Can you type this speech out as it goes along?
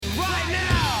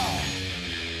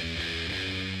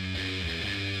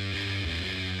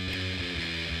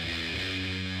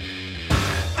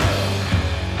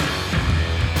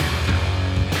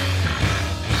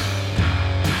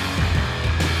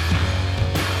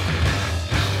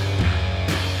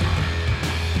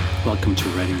Welcome to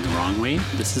Writing the Wrong Way.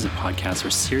 This is a podcast for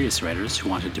serious writers who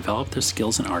want to develop their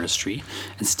skills in artistry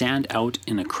and stand out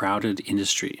in a crowded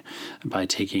industry by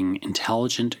taking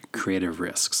intelligent, creative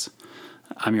risks.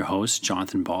 I'm your host,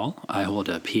 Jonathan Ball. I hold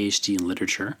a PhD in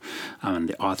literature. I'm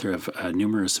the author of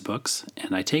numerous books,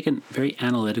 and I take a very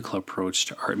analytical approach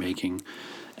to art making,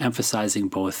 emphasizing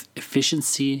both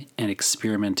efficiency and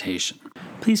experimentation.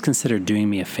 Please consider doing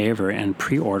me a favor and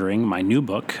pre-ordering my new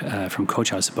book from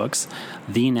Coach House Books,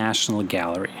 The National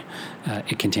Gallery.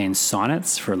 It contains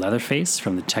sonnets for Leatherface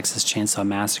from the Texas Chainsaw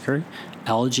Massacre,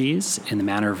 elegies in the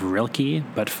manner of Rilke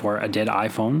but for a dead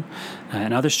iPhone,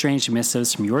 and other strange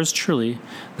missives from yours truly,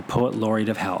 the Poet Laureate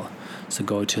of Hell. So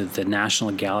go to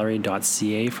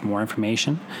thenationalgallery.ca for more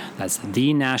information. That's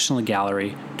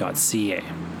thenationalgallery.ca.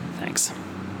 Thanks.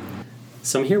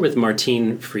 So I'm here with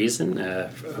Martine Friesen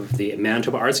of the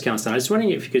Manitoba Arts Council. And I was wondering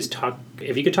if you could talk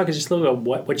just a little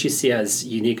about what you see as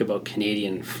unique about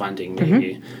Canadian funding,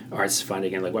 maybe arts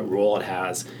funding, and like what role it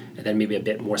has, and then maybe a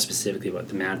bit more specifically about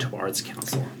the Manitoba Arts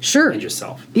Council. Sure. And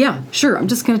yourself. Yeah, sure. I'm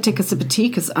just going to take a sip of tea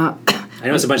because I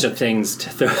know it's a bunch of things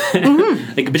to throw,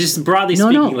 but just broadly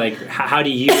speaking, like how do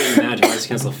you and the Manitoba Arts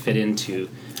Council fit into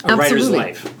a writer's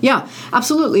life? Yeah,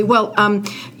 absolutely. Well,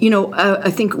 I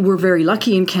think we're very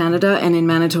lucky in Canada and in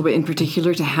Manitoba in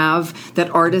particular to have that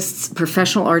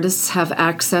professional artists have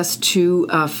access to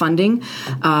funding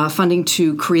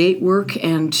to create work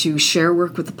and to share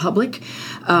work with the public.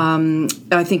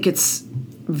 I think it's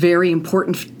very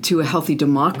important to a healthy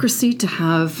democracy to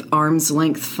have arm's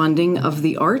length funding of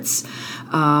the arts,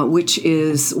 which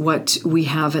is what we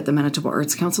have at the Manitoba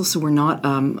Arts Council. So we're not,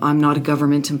 I'm not a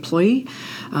government employee.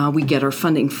 We get our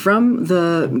funding from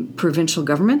the provincial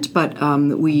government, but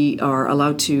we are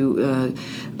allowed to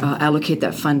allocate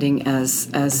that funding as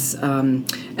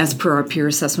per our peer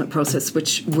assessment process,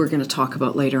 which we're going to talk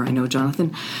about later, I know,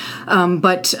 Jonathan.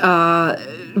 But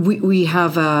we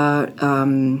have a...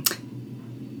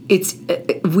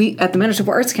 we at the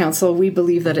Manitoba Arts Council, we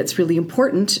believe that it's really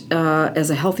important as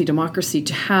a healthy democracy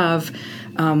to have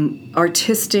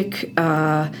artistic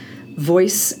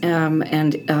voice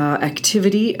and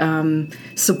activity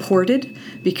supported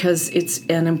because it's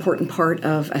an important part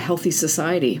of a healthy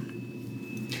society.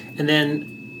 And then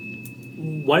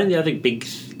one of the other big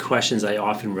questions I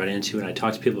often run into when I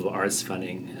talk to people about arts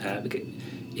funding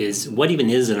is what even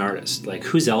is an artist? Like,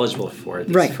 who's eligible for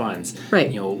these funds?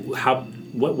 Right.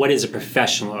 What is a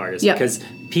professional artist? Yeah. Because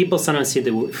people sometimes see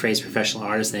the phrase professional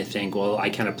artist and they think, well, I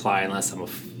can't apply unless I'm a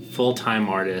full-time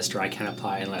artist, or I can't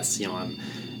apply unless I'm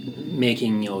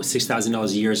making $6,000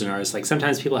 a year as an artist. Like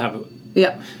sometimes people have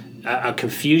a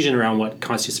confusion around what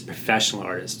constitutes a professional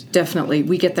artist. Definitely.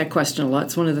 We get that question a lot.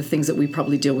 It's one of the things that we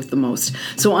probably deal with the most.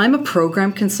 So I'm a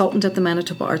program consultant at the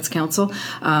Manitoba Arts Council.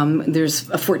 There's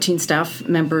 14 staff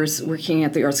members working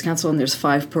at the Arts Council, and there's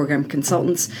 5 program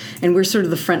consultants. And we're sort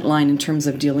of the front line in terms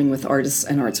of dealing with artists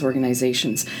and arts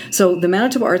organizations. So the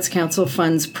Manitoba Arts Council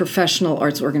funds professional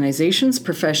arts organizations,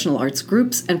 professional arts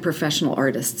groups, and professional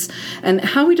artists. And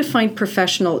how we define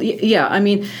professional,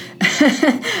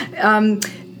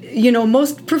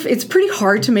 it's pretty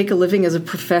hard to make a living as a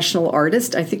professional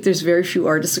artist. I think there's very few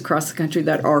artists across the country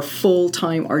that are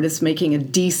full-time artists making a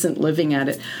decent living at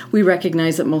it. We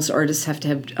recognize that most artists have to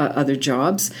have other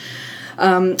jobs.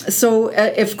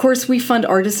 Of course, we fund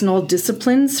artists in all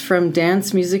disciplines, from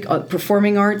dance, music,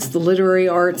 performing arts, the literary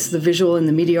arts, the visual and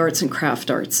the media arts, and craft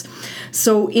arts.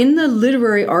 So in the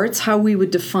literary arts, how we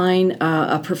would define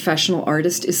a professional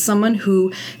artist is someone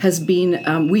who has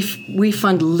been, we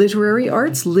fund literary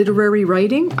arts, literary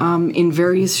writing in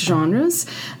various genres.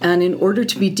 And in order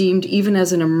to be deemed even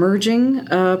as an emerging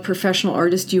professional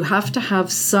artist, you have to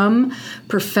have some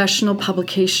professional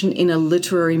publication in a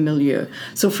literary milieu.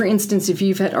 So for instance, if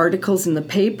you've had articles in the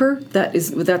paper,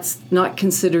 that's not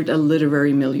considered a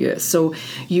literary milieu. So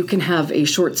you can have a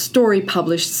short story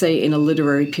published, say, in a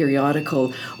literary periodical,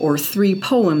 or 3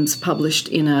 poems published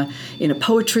in a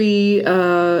poetry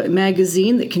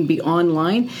magazine that can be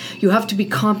online. You have to be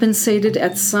compensated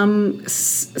at some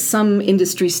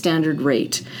industry standard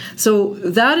rate. So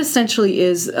that essentially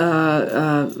is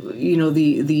the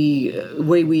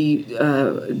way we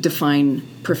define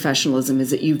professionalism, is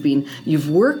that you've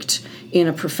worked in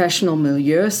a professional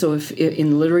milieu. So if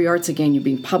in literary arts, again, you've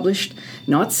been published,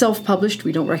 not self-published.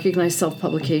 We don't recognize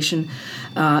self-publication,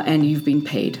 and you've been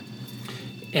paid.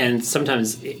 And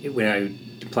sometimes when I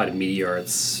apply to media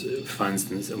arts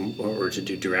funds or to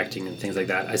do directing and things like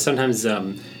that, I sometimes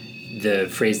the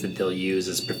phrase that they'll use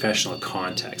is professional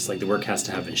context. Like the work has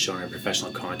to have been shown in a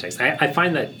professional context. I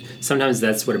find that sometimes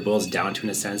that's what it boils down to in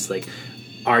a sense. Like,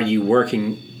 are you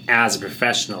working as a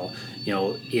professional?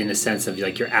 in the sense of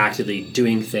like you're actively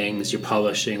doing things, you're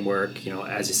publishing work,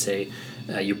 as you say,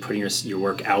 you're putting your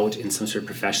work out in some sort of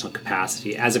professional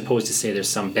capacity, as opposed to say there's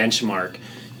some benchmark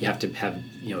you have to have,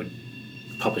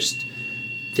 published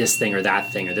this thing or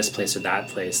that thing or this place or that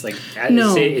place. Like,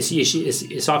 No.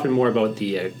 it's often more about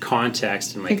the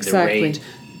context and like Exactly.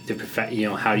 the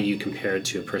rate, how do you compare it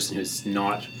to a person who's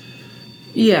not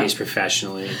Yeah. engaged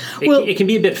professionally? Well- It can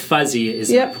be a bit fuzzy, is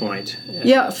Yep. the point.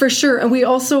 Yeah, for sure. And we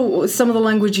also, some of the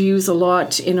language you use a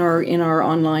lot in our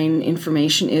online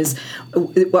information is,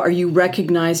 are you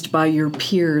recognized by your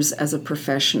peers as a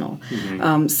professional?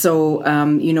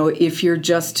 If you're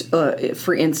just,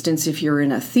 for instance, if you're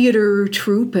in a theater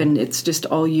troupe and it's just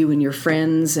all you and your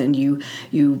friends and you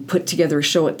put together a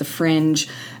show at the Fringe,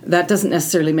 that doesn't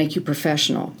necessarily make you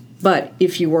professional. But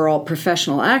if you are all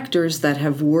professional actors that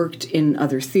have worked in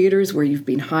other theaters where you've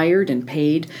been hired and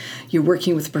paid, you're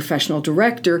working with a professional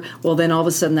director, well, then all of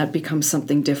a sudden that becomes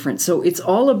something different. So it's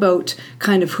all about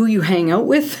kind of who you hang out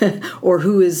with or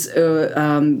who is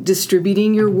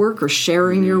distributing your work or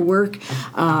sharing your work.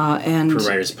 And For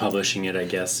writers publishing it, I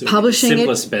guess. Publishing it.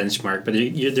 Simplest benchmark, but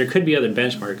there could be other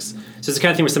benchmarks. So it's the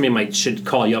kind of thing where somebody should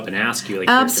call you up and ask you, like,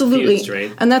 they're absolutely, confused,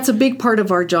 right? And that's a big part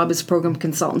of our job as program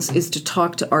consultants, is to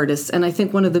talk to artists. And I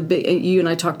think one of the big, you and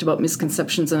I talked about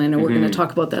misconceptions, and I know we're going to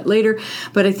talk about that later,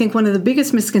 but I think one of the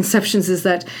biggest misconceptions is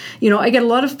that, I get a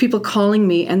lot of people calling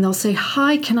me and they'll say,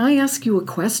 "Hi, can I ask you a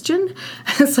question?"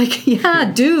 It's like,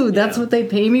 yeah, dude, that's what they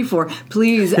pay me for.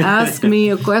 Please ask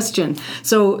me a question.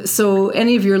 So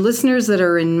any of your listeners that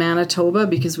are in Manitoba,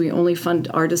 because we only fund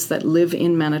artists that live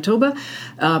in Manitoba,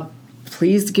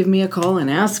 please give me a call and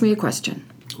ask me a question.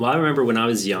 Well, I remember when I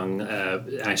was young,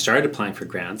 I started applying for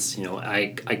grants.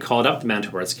 I called up the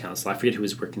Manitoba Arts Council. I forget who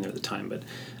was working there at the time, but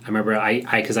I remember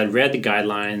because I'd read the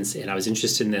guidelines and I was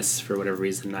interested in this for whatever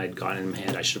reason. I'd gotten in my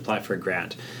head I should apply for a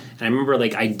grant, and I remember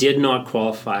I did not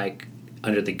qualify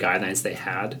under the guidelines they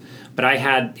had, but I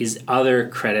had these other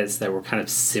credits that were kind of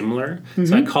similar.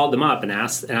 So I called them up and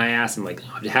I asked them, like,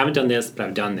 I haven't done this, but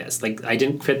I've done this. Like, I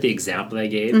didn't fit the example I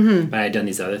gave, but I had done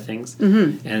these other things.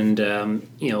 And,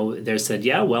 they said,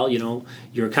 yeah, well,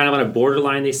 you're kind of on a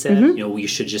borderline, they said. You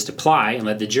should just apply and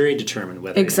let the jury determine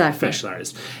whether you're a professional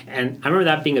artist. And I remember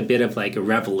that being a bit of like a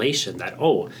revelation that,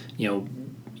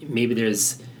 maybe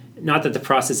there's, not that the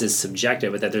process is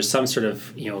subjective, but that there's some sort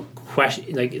of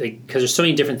question, like because there's so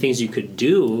many different things you could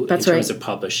do in terms of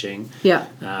publishing. Yeah.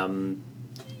 And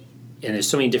there's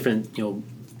so many different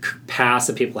paths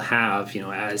that people have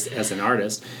as an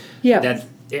artist. Yeah. That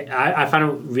I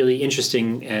found it really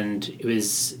interesting, and it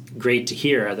was great to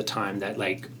hear at the time that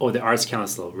the Arts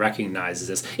Council recognizes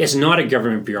this. It's not a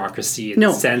government bureaucracy in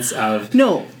the sense of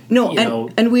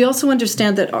and we also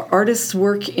understand that artists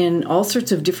work in all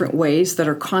sorts of different ways that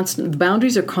are constant. The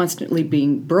boundaries are constantly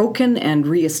being broken and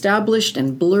reestablished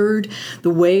and blurred. The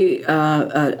way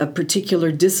a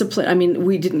particular discipline. I mean,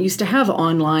 we didn't used to have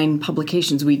online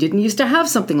publications. We didn't used to have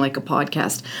something like a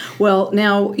podcast. Well,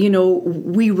 now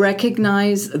we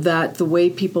recognize that the way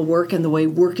people work and the way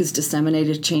work is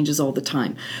disseminated changes all the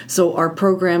time. So our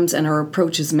programs and our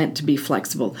approach is meant to be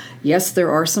flexible. Yes,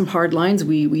 there are some hard lines.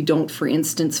 We don't, for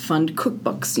instance, fund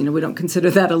cookbooks. We don't consider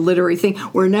that a literary thing.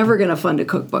 We're never going to fund a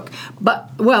cookbook.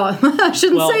 But, well, I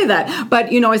shouldn't say that.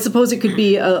 But, I suppose it could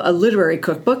be a literary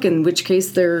cookbook, in which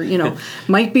case there,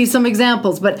 might be some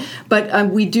examples. But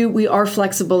we are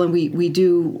flexible, and we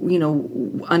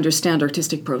do, understand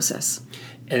artistic process.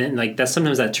 And that's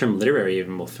sometimes that term literary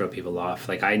even will throw people off.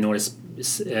 Like, I notice,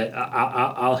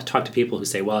 I'll talk to people who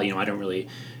say, well,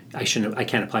 I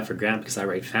can't apply for a grant because I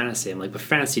write fantasy. I'm like, but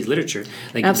fantasy is literature.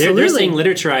 Like, they're saying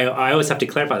literature. I always have to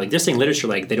clarify. Like, they're saying literature.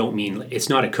 Like, they don't mean it's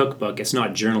not a cookbook. It's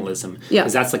not journalism. Yeah,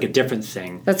 because that's like a different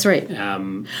thing. That's right.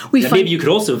 Maybe you could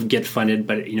also get funded,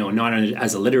 but not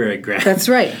as a literary grant. That's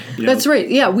right. That's right.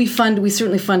 Yeah, we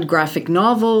certainly fund graphic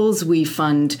novels. We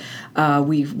fund.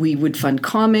 We would fund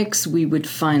comics. We would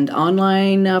fund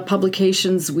online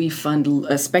publications. We fund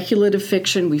speculative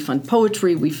fiction. We fund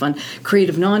poetry. We fund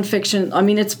creative nonfiction. I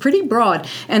mean, it's pretty broad.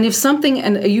 And if something,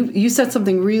 and you said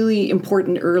something really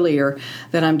important earlier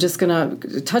that I'm just going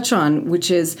to touch on,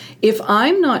 which is, if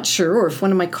I'm not sure, or if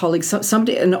one of my colleagues,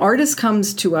 an artist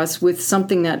comes to us with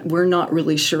something that we're not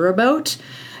really sure about,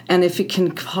 and if it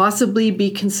can possibly be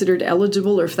considered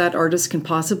eligible, or if that artist can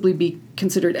possibly be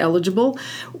considered eligible,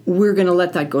 we're going to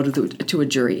let that go to a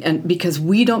jury. And because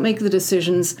we don't make the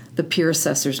decisions, the peer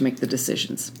assessors make the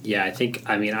decisions. Yeah,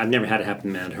 I've never had it happen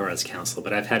in Manitoba Arts Council,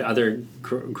 but I've had other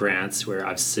grants where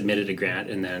I've submitted a grant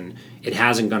and then it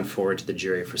hasn't gone forward to the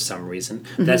jury for some reason.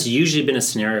 Mm-hmm. That's usually been a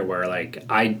scenario where like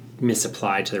I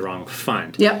misapplied to the wrong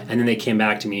fund. Yep. And then they came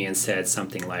back to me and said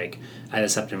something like, I had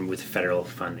something with federal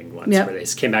funding once yep. where they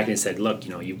came back and said, look,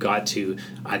 you've got to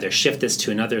either shift this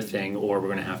to another thing or we're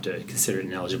going to have to consider it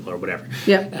ineligible or whatever.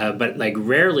 Yep. But like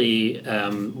rarely,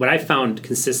 what I found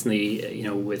consistently,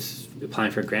 with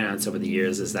applying for grants over the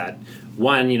years is that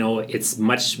one, it's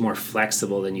much more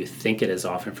flexible than you think it is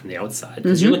often from the outside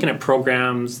because mm-hmm. you're looking at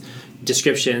programs,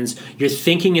 descriptions, you're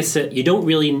thinking you don't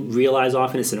really realize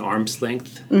often it's an arm's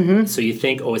length. Mm-hmm. So you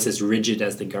think, it's as rigid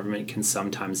as the government can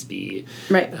sometimes be.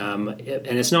 Right.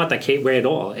 And it's not that way at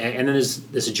all. And then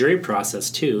there's a jury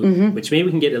process too, mm-hmm. which maybe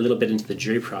we can get a little bit into the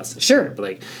jury process. Sure. But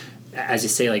like, as you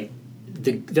say, like,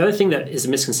 the other thing that is a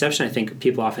misconception I think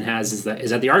people often has is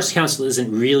that the Arts Council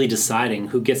isn't really deciding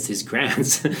who gets these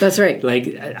grants. That's right.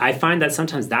 Like I find that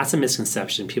sometimes that's a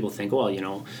misconception. People think,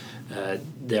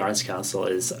 the Arts Council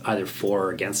is either for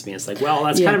or against me. It's like, well,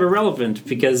 that's kind of irrelevant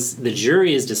because the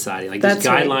jury is deciding. Like there's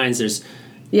guidelines, right. There's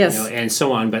yes. And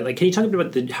so on. But like, can you talk a bit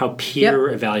about how peer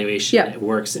yep. evaluation yep.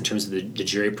 works in terms of the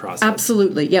jury process?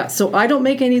 Absolutely, yeah. So I don't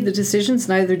make any of the decisions,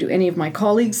 neither do any of my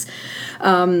colleagues.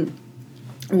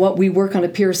 What we work on a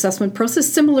peer assessment process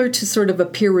similar to sort of a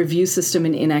peer review system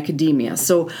in academia.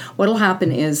 So what'll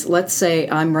happen is, let's say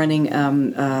I'm running,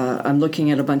 I'm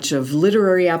looking at a bunch of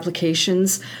literary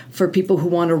applications for people who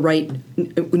want to write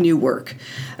new work.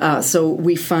 So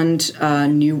we fund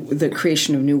the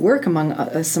creation of new work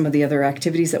among some of the other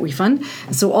activities that we fund.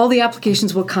 So all the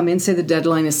applications will come in, say the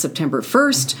deadline is September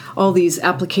 1st. All these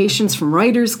applications from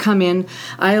writers come in.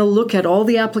 I'll look at all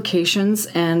the applications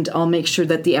and I'll make sure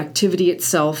that the activity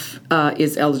itself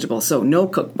is eligible. So no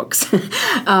cookbooks.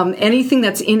 Anything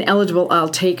that's ineligible, I'll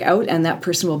take out, and that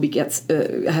person will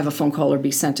have a phone call or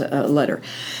be sent a letter.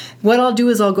 What I'll do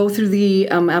is I'll go through the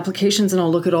applications and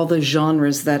I'll look at all the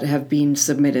genres that have been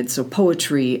submitted. So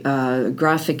poetry,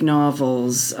 graphic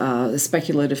novels,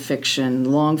 speculative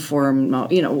fiction, long form,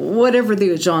 whatever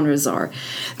the genres are.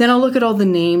 Then I'll look at all the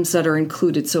names that are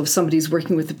included. So if somebody's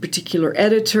working with a particular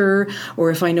editor,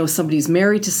 or if I know somebody's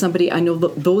married to somebody, I know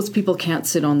those people can't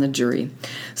sit on the jury.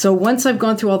 So once I've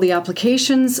gone through all the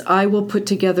applications, I will put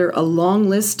together a long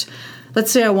list. Let's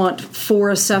say I want 4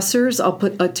 assessors. I'll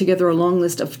put together a long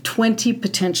list of 20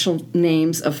 potential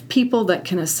names of people that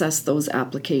can assess those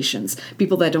applications,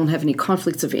 people that don't have any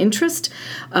conflicts of interest,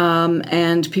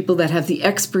 and people that have the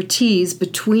expertise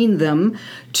between them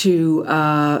to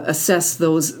assess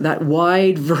that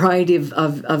wide variety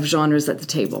of genres at the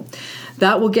table.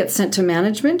 That will get sent to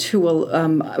management, who will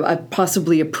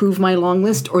possibly approve my long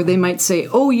list, or they might say,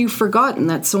 oh, you've forgotten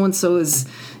that so-and-so is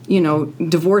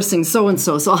divorcing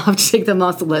so-and-so, so I'll have to take them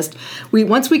off the list.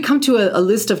 Once we come to a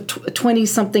list of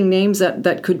 20-something names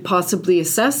that could possibly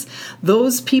assess,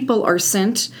 those people are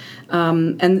sent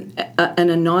an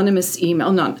anonymous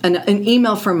email, an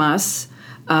email from us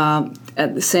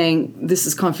saying, this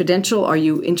is confidential. Are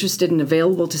you interested and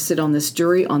available to sit on this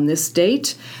jury on this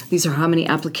date? These are how many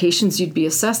applications you'd be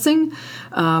assessing.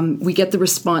 We get the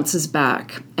responses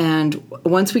back. And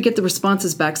once we get the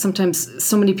responses back, sometimes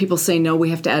so many people say no, we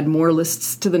have to add more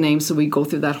lists to the name. So we go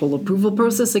through that whole approval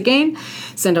process again,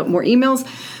 send out more emails.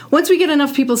 Once we get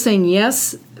enough people saying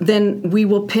yes, then we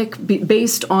will pick,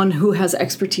 based on who has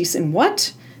expertise in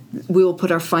what, we will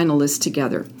put our final list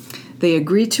together. They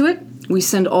agree to it. We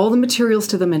send all the materials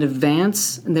to them in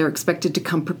advance, and they're expected to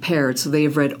come prepared. So they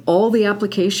have read all the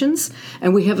applications,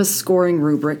 and we have a scoring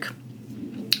rubric.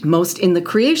 Most in the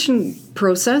creation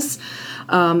process,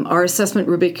 our assessment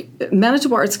rubric,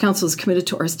 Manitoba Arts Council is committed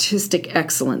to artistic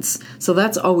excellence. So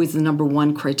that's always the number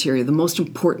one criteria, the most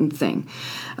important thing.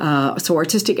 So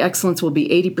artistic excellence will be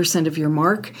 80% of your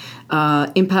mark.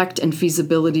 Impact and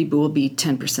feasibility will be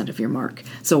 10% of your mark.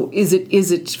 So is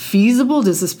it feasible?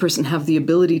 Does this person have the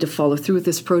ability to follow through with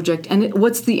this project? And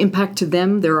what's the impact to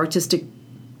them, their artistic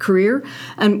career,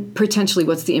 and potentially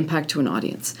what's the impact to an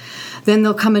audience? Then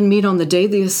they'll come and meet on the day,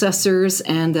 the assessors,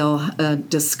 and they'll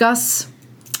discuss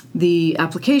the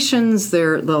applications.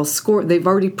 They'll score. They've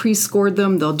already pre-scored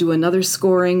them. They'll do another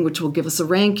scoring, which will give us a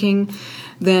ranking.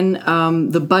 Then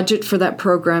the budget for that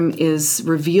program is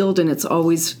revealed, and it's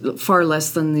always far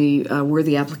less than the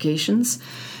worthy applications.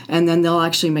 And then they'll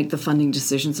actually make the funding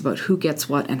decisions about who gets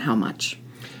what and how much.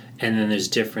 And then there's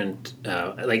different,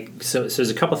 so there's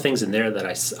a couple things in there that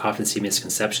I often see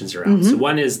misconceptions around. So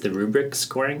one is the rubric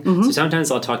scoring. So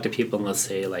sometimes I'll talk to people and they'll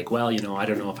say like, well, I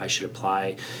don't know if I should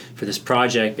apply for this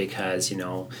project because,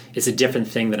 it's a different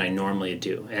thing than I normally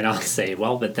do. And I'll say,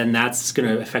 well, but then that's going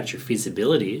to affect your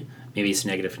feasibility. Maybe it's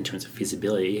negative in terms of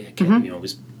feasibility.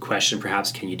 Was question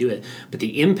perhaps, can you do it? But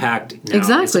the impact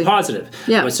now is positive.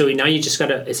 Yeah. So now you just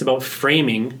it's about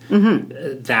framing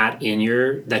that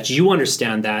that you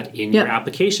understand that in your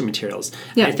application materials.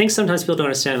 Yeah. And I think sometimes people don't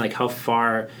understand like how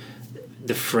far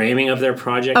the framing of their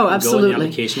project can go in the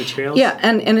application materials. Yeah,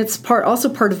 and it's also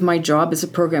part of my job as a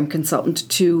program consultant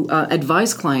to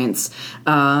advise clients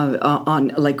on,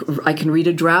 like, I can read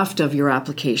a draft of your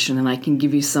application and I can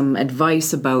give you some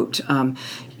advice about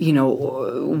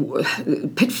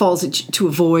pitfalls to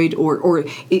avoid, or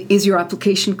is your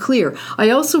application clear? I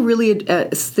also really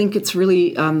think it's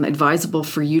really advisable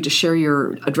for you to share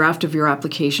a draft of your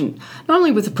application, not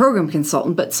only with a program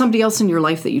consultant, but somebody else in your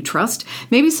life that you trust.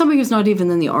 Maybe somebody who's not even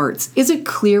in the arts. Is it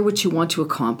clear what you want to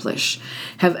accomplish?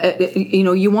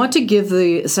 You want to give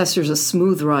the assessors a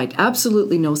smooth ride.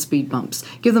 Absolutely no speed bumps.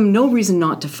 Give them no reason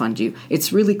not to fund you.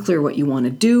 It's really clear what you want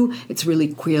to do. It's really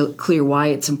clear why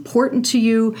it's important to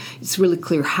you. It's really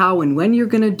clear how and when you're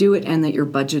going to do it, and that your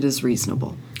budget is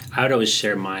reasonable. I would always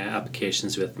share my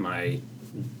applications with my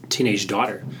teenage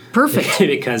daughter. Perfect.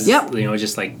 Because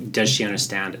just like, does she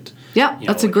understand it? Yeah,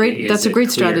 that's a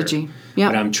great strategy. Yeah,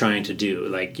 what I'm trying to do,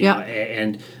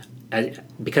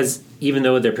 because even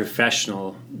though they're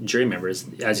professional jury members,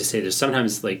 as you say, there's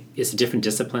sometimes it's different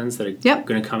disciplines that are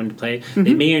going to come into play.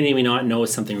 They may or may not know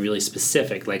something really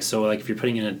specific. If you're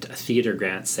putting in a theater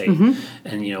grant, say,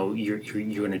 and you're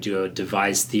going to do a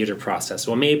devised theater process.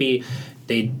 Well, maybe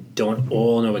they don't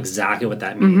all know exactly what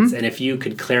that means. And if you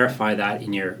could clarify that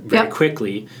in your very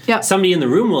quickly, somebody in the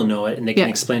room will know it and they can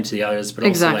explain to the others, but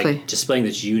also displaying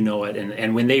that you know it.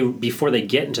 And when before they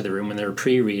get into the room, when they're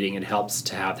pre-reading, it helps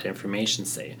to have that information,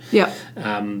 say. Yeah.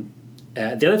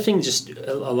 The other thing, just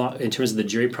a lot in terms of the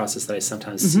jury process, that I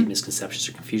sometimes see misconceptions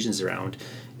or confusions around,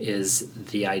 is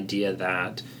the idea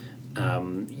that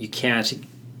you can't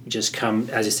just come,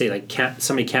 as you say,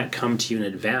 somebody can't come to you in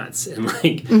advance and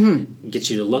get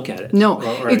you to look at it. No,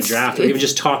 or a draft, or even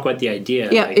just talk about the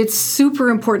idea. Yeah, it's super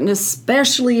important,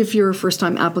 especially if you're a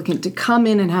first-time applicant, to come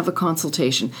in and have a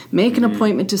consultation. Make an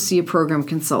appointment to see a program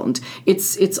consultant.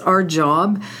 It's our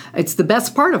job. It's the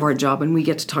best part of our job when we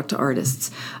get to talk to artists.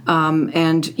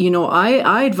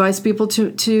 I advise people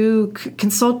to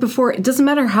consult before. It doesn't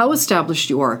matter how established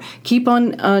you are. Keep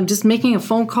on just making a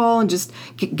phone call and just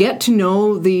get to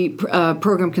know the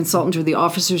program consultant or the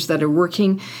officers that are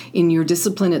working in your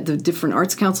discipline at the different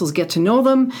arts councils. Get to know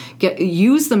them,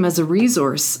 use them as a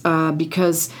resource,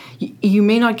 because you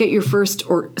may not get your first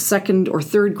or second or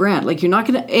third grant. You're not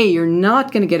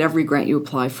going to get every grant you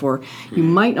apply for. You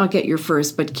might not get your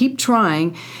first, but keep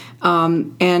trying.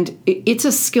 And it's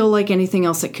a skill like anything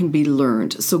else that can be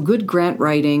learned. So good grant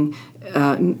writing,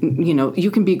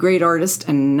 you can be a great artist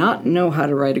and not know how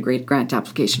to write a great grant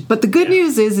application. But the good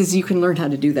news is you can learn how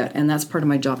to do that, and that's part of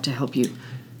my job to help you.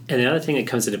 And the other thing that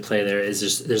comes into play there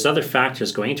is there's other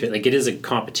factors going into it. It is a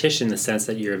competition in the sense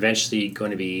that you're eventually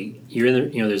going to be,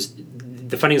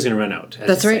 the funding is going to run out.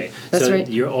 That's right. That's right.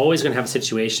 You're always going to have a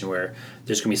situation where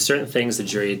there's going to be certain things the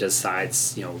jury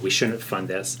decides, we shouldn't fund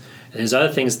this. And there's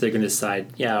other things they're going to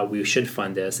decide, yeah, we should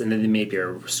fund this. And then they maybe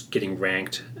are getting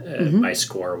ranked by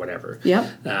score or whatever.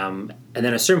 Yeah. And then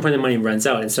at a certain point the money runs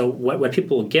out. And so what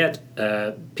people get,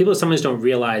 people sometimes don't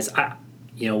realize,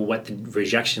 what the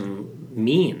rejection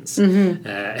means.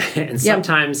 And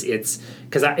sometimes it's,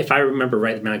 because if I remember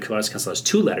right, the Manitoba Arts Council has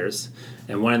 2 letters,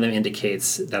 and one of them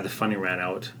indicates that the funding ran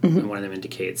out, and one of them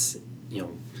indicates,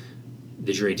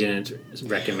 the jury didn't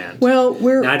recommend. Well,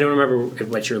 now, I don't remember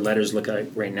what your letters look like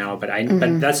right now, but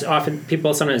but that's often,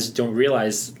 people sometimes don't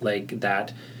realize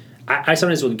that. I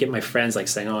sometimes will get my friends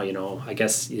saying, I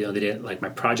guess they didn't like my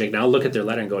project. And I'll look at their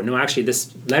letter and go, no, actually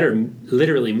this letter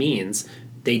literally means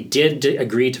they did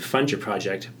agree to fund your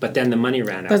project, but then the money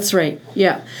ran out. That's right.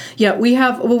 Yeah.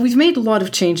 We've made a lot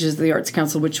of changes to the Arts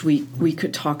Council, which we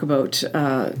could talk about,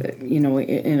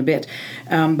 in a bit.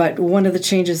 But one of the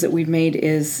changes that we've made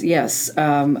is, there's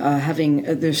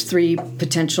 3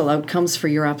 potential outcomes for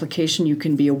your application. You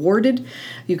can be awarded,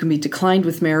 you can be declined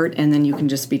with merit, and then you can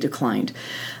just be declined.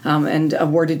 And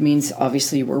awarded means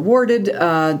obviously you were awarded.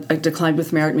 Declined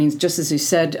with merit means, just as you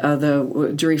said,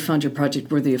 the jury found your project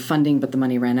worthy of funding, but the money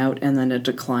money ran out, and then a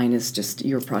decline is just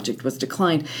your project was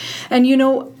declined. And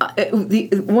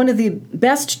one of the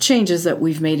best changes that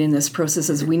we've made in this process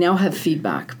is we now have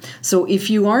feedback. So if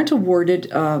you aren't awarded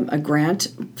a grant,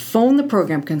 phone the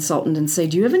program consultant and say,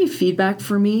 do you have any feedback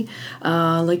for me?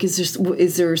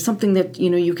 Is there something that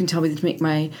you can tell me to make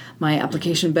my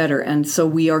application better? And so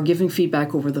we are giving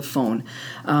feedback over the phone.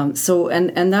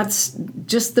 And that's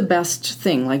just the best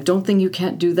thing. Like, don't think you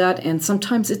can't do that. And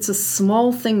sometimes it's a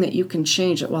small thing that you can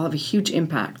change that will have a huge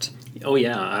impact. Oh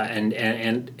yeah, and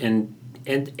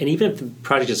even if the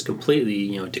project is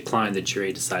completely declined, the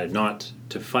jury decided not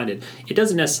to fund it, it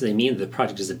doesn't necessarily mean that the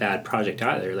project is a bad project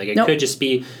either. Like, it could just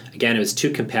be, again, it was too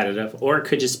competitive, or it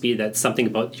could just be that something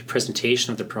about the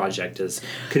presentation of the project is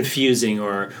confusing,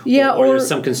 or there's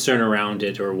some concern around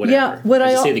it, or whatever.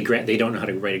 Yeah, say they don't know how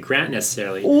to write a grant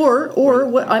necessarily. Or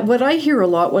what I hear a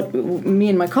lot, what me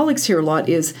and my colleagues hear a lot,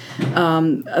 is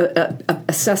a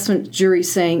assessment jury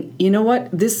saying, you know what,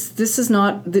 this is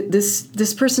not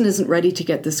this person isn't ready to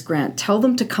get this grant. Tell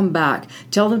them to come back.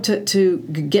 Tell them to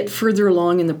get further along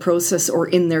in the process or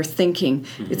in their thinking.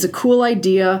 Mm-hmm. It's a cool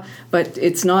idea, but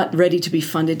it's not ready to be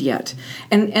funded yet.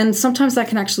 And sometimes that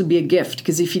can actually be a gift,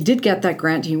 because if you did get that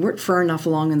grant and you weren't far enough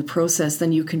along in the process,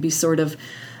 then you can be sort of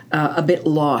a bit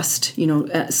lost.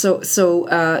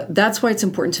 So that's why it's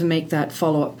important to make that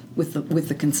follow up with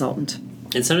the consultant.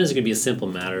 And sometimes it could be a simple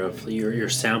matter of your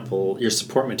sample, your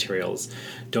support materials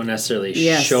don't necessarily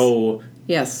show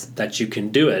that you can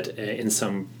do it in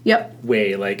some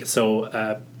way. Like,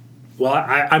 so,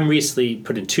 I'm recently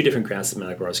put in 2 different grants at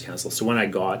Medical Arts Council. So one I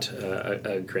got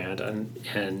a grant,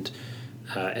 and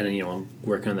I'm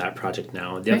working on that project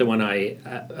now. The other one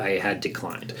I had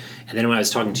declined. And then when I was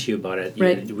talking to you about it,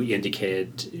 you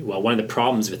indicated, one of the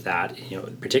problems with that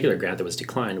particular grant that was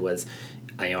declined was,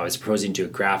 I was proposing to do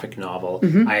a graphic novel.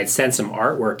 Mm-hmm. I had sent some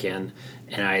artwork in,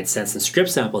 and I had sent some script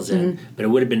samples in, but it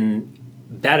would have been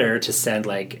better to send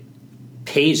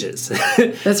pages.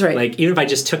 That's right. Even if I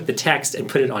just took the text and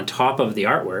put it on top of the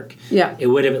artwork, it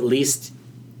would have at least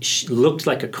looked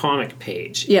like a comic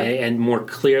page, and more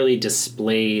clearly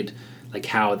displayed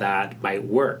how that might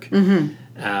work. Mm-hmm.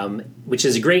 Which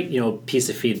is a great piece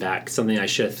of feedback, something I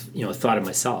should have thought of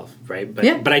myself, right?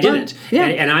 But I didn't.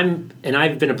 And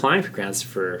I've been applying for grants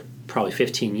for probably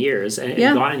 15 years and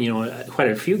gotten quite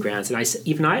a few grants, and I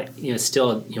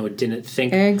still didn't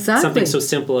think something so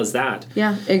simple as that.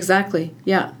 Yeah, exactly.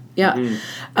 Yeah.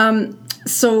 Mm-hmm.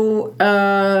 So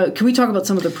can we talk about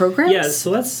some of the programs? Yeah,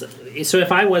 so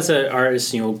if I was an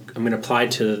artist, I'm going to apply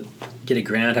to get a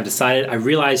grant, I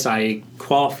realized I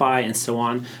qualify and so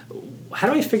on. How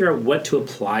do I figure out what to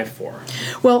apply for?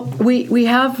 Well, we've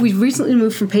recently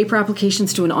moved from paper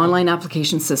applications to an online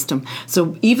application system.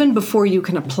 So even before you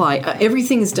can apply,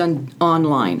 everything is done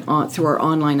online through our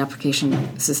online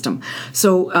application system.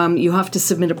 So you have to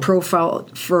submit a profile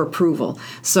for approval.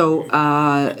 So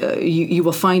you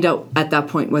will find out at that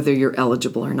point whether you're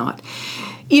eligible or not.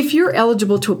 If you're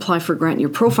eligible to apply for a grant and your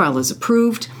profile is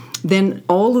approved, then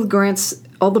all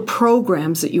the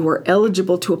programs that you are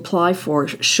eligible to apply for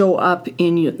show up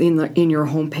in your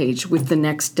homepage with the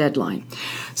next deadline.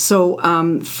 So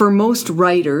for most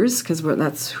writers, because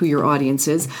that's who your audience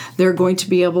is, they're going to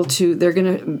be able to. They're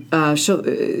going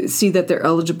to see that they're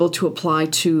eligible to apply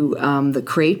to the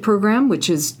CREATE program, which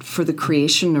is for the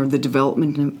creation or the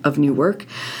development of new work.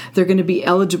 They're going to be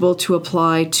eligible to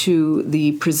apply to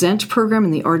the PRESENT program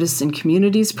and the Artists and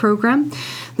Communities program.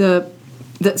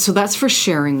 So that's for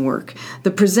sharing work.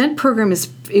 The PRESENT program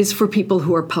is for people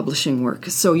who are publishing work.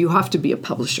 So you have to be a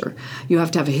publisher. You have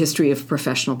to have a history of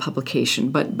professional publication.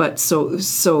 But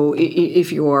so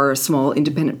if you are a small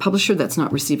independent publisher that's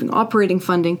not receiving operating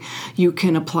funding, you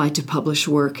can apply to publish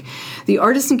work. The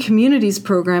Artists and Communities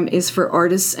program is for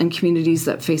artists and communities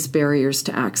that face barriers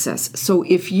to access. So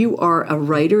if you are a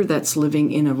writer that's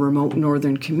living in a remote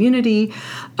northern community,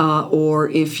 or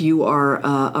if you are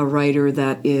a writer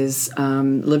that is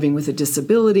living with a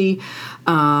disability,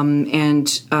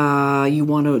 and you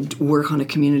want to work on a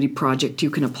community project, you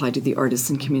can apply to the Artists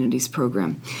and Communities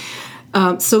program.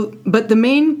 But the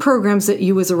main programs that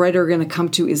you as a writer are going to come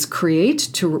to is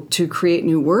CREATE, to create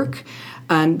new work.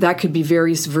 And that could be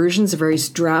various versions, various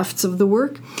drafts of the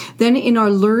work. Then in our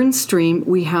Learn stream,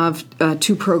 we have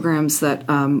 2 programs that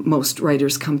most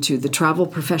writers come to. The Travel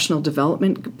Professional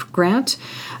Development Grant,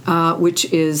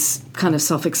 which is kind of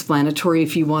self-explanatory.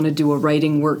 If you want to do a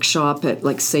writing workshop at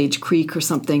Sage Creek or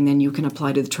something, then you can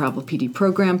apply to the Travel PD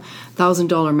program.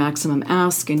 $1,000 maximum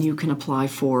ask, and you can apply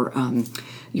for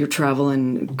your travel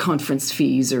and conference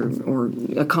fees or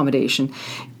accommodation.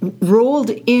 Rolled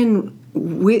in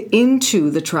into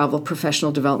the Travel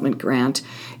Professional Development Grant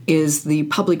is the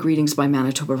Public Readings by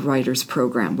Manitoba Writers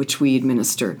program, which we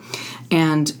administer.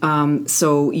 And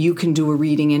so you can do a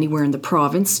reading anywhere in the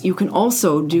province. You can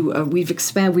also do, we've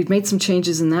made some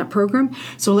changes in that program.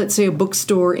 So let's say a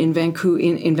bookstore in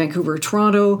Vancouver or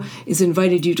Toronto is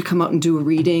invited you to come out and do a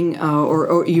reading,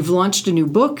 or you've launched a new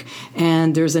book,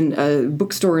 and there's a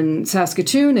bookstore in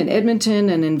Saskatoon and Edmonton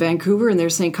and in Vancouver, and they're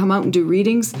saying come out and do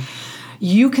readings.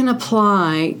 You can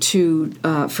apply to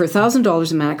for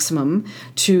 $1,000 maximum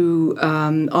to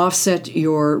offset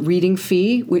your reading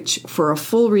fee, which for a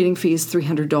full reading fee is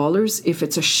 $300. If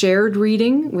it's a shared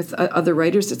reading with other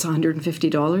writers, it's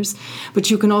 $150. But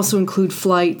you can also include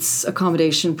flights,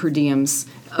 accommodation, per diems.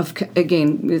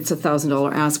 Again, it's a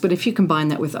 $1,000 ask. But if you combine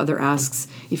that with other asks,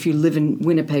 if you live in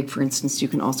Winnipeg, for instance, you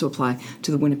can also apply to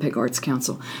the Winnipeg Arts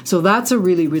Council. So that's a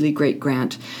really, really great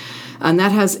grant. And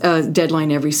that has a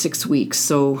deadline every 6 weeks,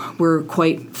 so we're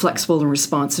quite flexible and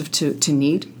responsive to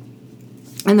need.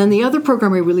 And then the other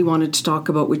program I really wanted to talk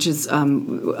about, which is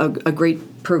a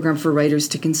great program for writers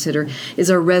to consider,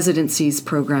 is our residencies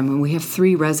program. And we have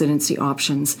 3 residency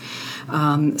options.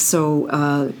 2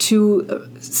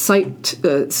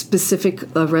 site-specific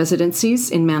residencies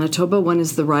in Manitoba. One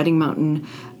is the Riding Mountain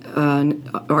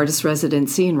artist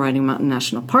residency in Riding Mountain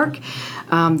National Park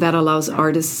that allows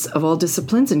artists of all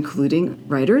disciplines, including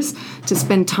writers, to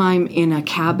spend time in a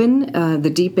cabin, the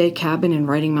Deep Bay cabin in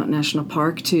Riding Mountain National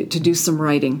Park, to do some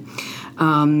writing.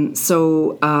 You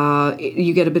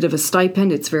get a bit of a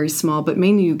stipend. It's very small, but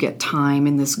mainly you get time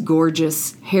in this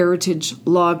gorgeous heritage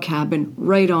log cabin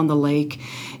right on the lake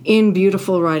in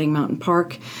beautiful Riding Mountain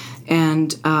Park.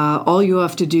 And all you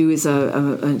have to do is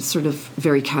a sort of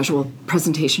very casual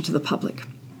presentation to the public.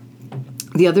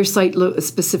 The other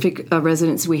site-specific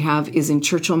residence we have is in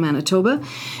Churchill, Manitoba.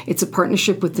 It's a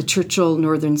partnership with the Churchill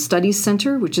Northern Studies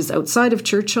Centre, which is outside of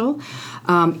Churchill.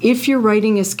 If your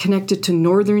writing is connected to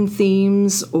northern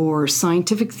themes or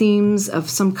scientific themes of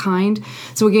some kind,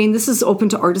 so again, this is open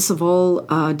to artists of all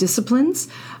disciplines.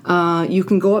 You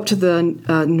can go up to the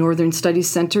Northern Studies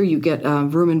Centre. You get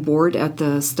room and board at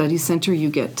the Studies Centre. You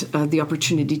get the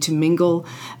opportunity to mingle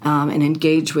and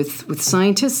engage with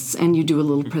scientists, and you do a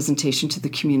little presentation to the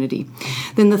community.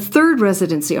 Then the third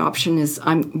residency option is,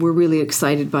 we're really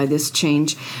excited by this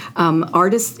change.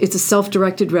 Artists, it's a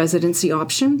self-directed residency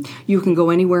option. You can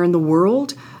go anywhere in the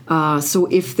world. So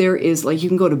if there is, like, you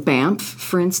can go to Banff,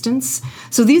 for instance.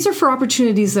 So these are for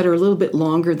opportunities that are a little bit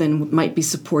longer than might be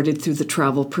supported through the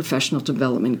Travel Professional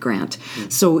Development Grant.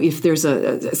 So if there's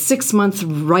a 6-month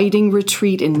writing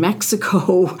retreat in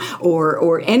Mexico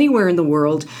or anywhere in the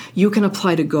world, you can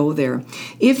apply to go there.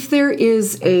 If there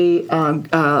is a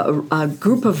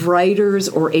group of writers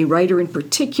or a writer in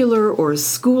particular or a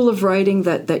school of writing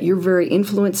that you're very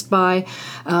influenced by,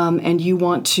 and you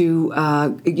want to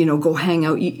go hang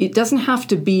out, it doesn't have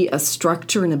to be a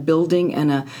structure and a building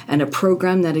and a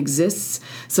program that exists.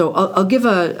 So I'll give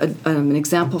an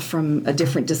example from a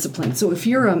different discipline. So if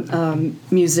you're a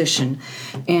musician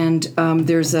and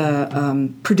there's a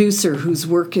producer whose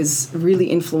work is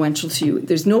really influential to you,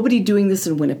 there's nobody doing this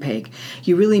in Winnipeg.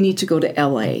 You really need to go to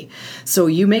LA. So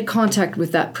you make contact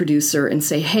with that producer and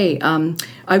say, hey,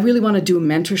 I really want to do a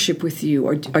mentorship with you.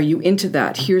 Are you into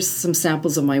that? Here's some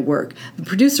samples of my work. The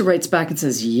producer writes back and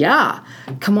says, yeah,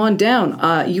 come on down.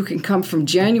 You can come from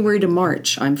January to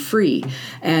March. I'm free.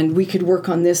 And we could work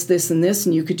on this, this, and this,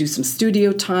 and you could do some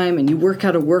studio time, and you work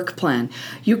out a work plan.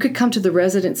 You could come to the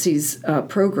residencies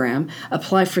program,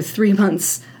 apply for 3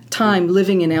 months' time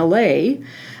living in LA.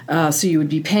 So you would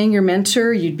be paying your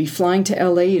mentor, you'd be flying to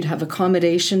LA, you'd have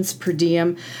accommodations per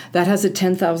diem. That has a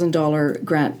 $10,000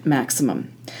 grant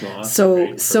maximum. Well,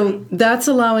 so that's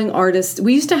allowing artists.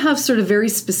 We used to have sort of very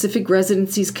specific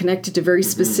residencies connected to very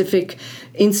specific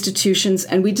institutions,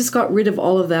 and we just got rid of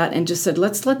all of that and just said,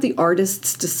 let's let the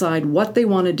artists decide what they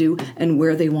want to do and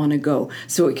where they want to go.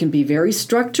 So it can be very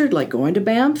structured, like going to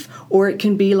Banff, or it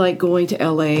can be like going to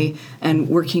LA and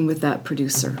working with that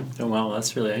producer. Oh, wow,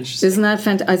 that's really interesting. Isn't that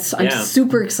fantastic? I'm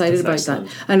super excited about that.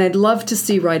 And I'd love to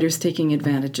see writers taking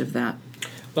advantage of that.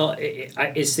 Well,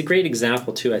 it's a great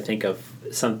example, too, I think, of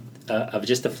of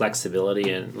just the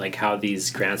flexibility and like how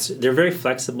these grants, they're very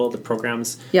flexible. The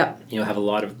programs, have a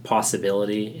lot of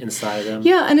possibility inside of them.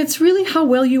 Yeah, and it's really how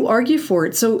well you argue for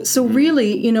it. So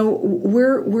really,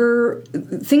 we're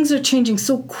things are changing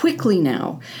so quickly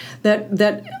now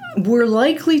that we're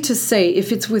likely to say,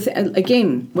 if it's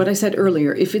again, what I said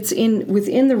earlier, if it's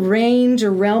within the range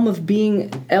or realm of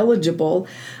being eligible,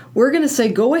 we're going to say,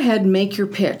 go ahead, make your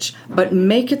pitch, but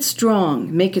make it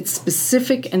strong, make it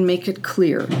specific, and make it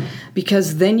clear.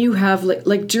 Because then you have,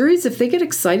 like juries, if they get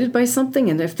excited by something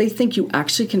and if they think you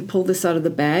actually can pull this out of the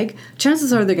bag,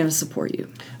 chances are they're going to support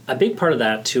you. A big part of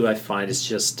that, too, I find, is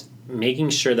just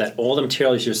making sure that all the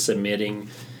materials you're submitting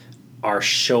are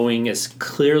showing as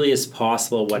clearly as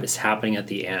possible what is happening at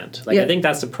the end. I think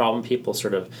that's the problem people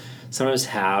sort of sometimes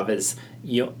have is,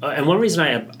 and one reason I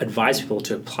advise people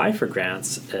to apply for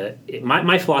grants,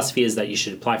 my philosophy is that you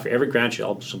should apply for every grant you're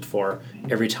eligible for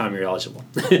every time you're eligible.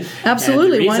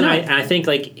 Absolutely, why not? I think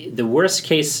the worst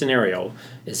case scenario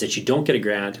is that you don't get a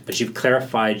grant, but you've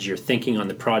clarified your thinking on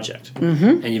the project,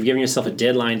 and you've given yourself a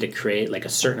deadline to create a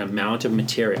certain amount of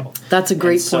material. That's a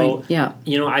great point. Yeah,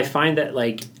 I find that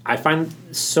I find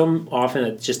so often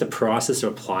that just the process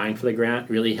of applying for the grant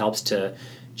really helps to.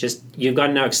 You've got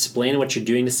to now explain what you're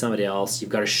doing to somebody else.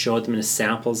 You've got to show them the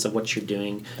samples of what you're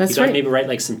doing. That's You've got right. to maybe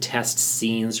write some test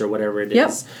scenes or whatever it Yep.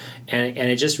 is. And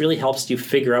it just really helps you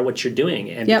figure out what you're doing.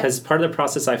 And Yep. because part of the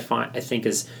process I think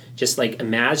is just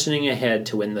imagining ahead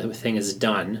to when the thing is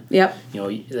done. Yep.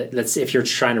 Let's say if you're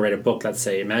trying to write a book, let's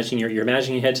say, imagine you're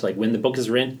imagining ahead to when the book is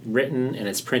written and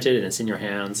it's printed and it's in your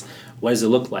hands. What does it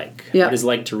look like? Yep. What is it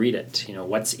like to read it?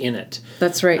 What's in it?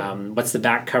 That's right. What's the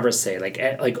back cover say?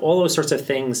 All those sorts of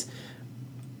things.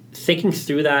 Thinking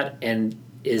through that and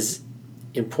is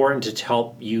important to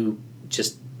help you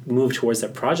just move towards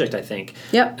that project, I think.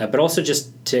 Yep. But also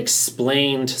just to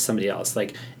explain to somebody else,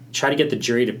 try to get the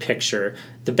jury to picture.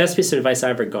 The best piece of advice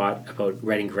I ever got about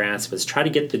writing grants was try to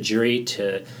get the jury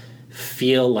to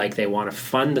feel like they want to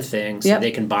fund the thing so Yep.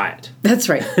 they can buy it. That's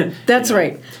right. That's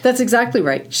right. That's exactly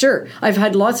right. Sure. I've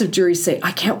had lots of juries say,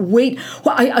 I can't wait.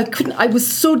 Well, I couldn't. I was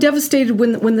so devastated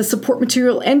when the support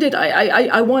material ended.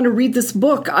 I want to read this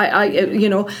book.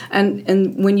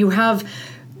 And when you have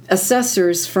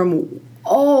assessors from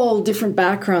all different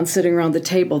backgrounds sitting around the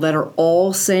table that are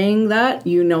all saying that,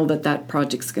 that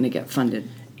project's going to get funded.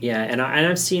 Yeah, and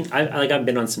I've seen I've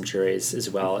been on some juries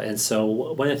as well, and so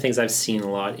one of the things I've seen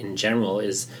a lot in general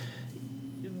is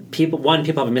people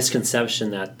have a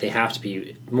misconception that they have to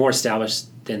be more established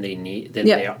than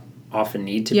they often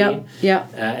need to be. Yeah.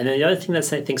 And then the other thing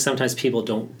that I think sometimes people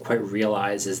don't quite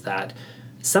realize is that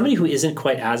somebody who isn't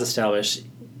quite as established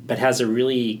but has a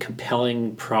really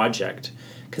compelling project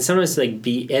can sometimes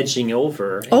be edging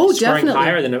over and scoring definitely.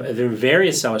 higher than a very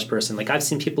established person. I've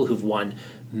seen people who've won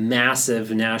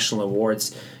massive national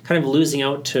awards kind of losing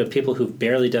out to people who've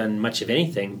barely done much of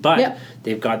anything, but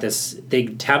they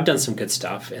have done some good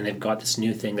stuff, and they've got this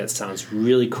new thing that sounds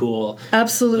really cool.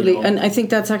 Absolutely. And I think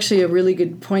that's actually a really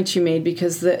good point you made,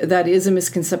 because that is a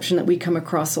misconception that we come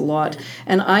across a lot.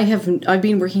 And I've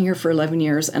been working here for 11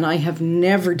 years, and I have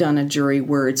never done a jury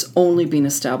where it's only been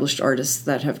established artists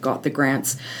that have got the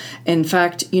grants. In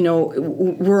fact,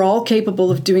 we're all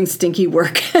capable of doing stinky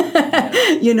work,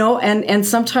 and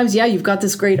sometimes, you've got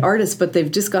this great artist, but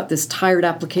they've just got this tired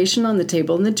application on the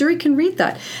table, and the jury can read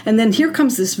that. And then here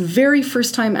comes this very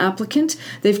first time applicant.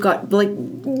 They've got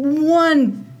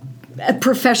one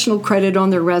professional credit on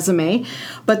their resume,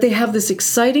 but they have this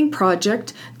exciting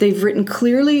project. They've written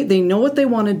clearly. They know what they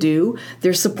want to do.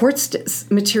 Their support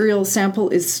material sample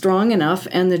is strong enough,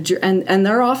 and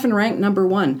they're often ranked number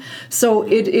one. So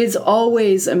it is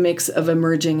always a mix of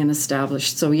emerging and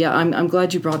established. So I'm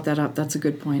glad you brought that up. That's a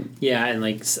good point. Yeah, and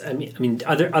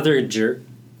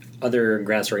other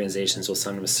grants organizations will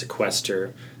sometimes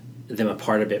sequester them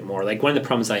apart a bit more. One of the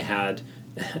problems I had,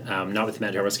 not with the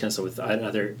Manitoba Arts Council, with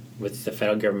the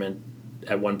federal government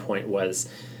at one point, was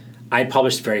I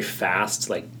published very fast.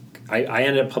 I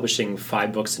ended up publishing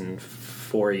 5 books in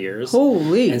 4 years.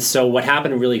 Holy! And so what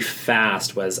happened really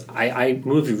fast was I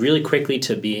moved really quickly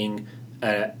to being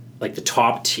the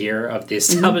top tier of the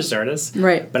established artists.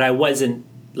 Right. But I wasn't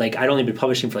I'd only been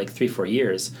publishing for 3-4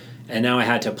 years, and now I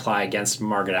had to apply against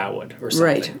Margaret Atwood or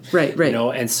something. Right.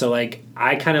 And so I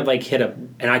kind of hit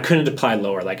and I couldn't apply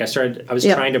lower. I was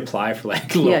trying to apply for lower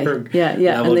level and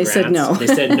they grants. said no. They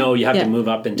said no, you have to move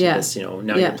up into this. Now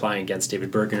you're Yeah. applying against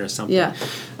David Bergen or something. Yeah.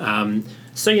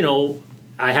 So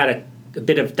I had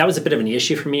that was a bit of an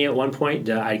issue for me at one point.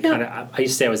 I used to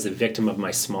say I was the victim of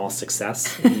my small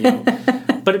success.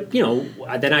 But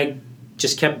then I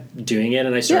just kept doing it,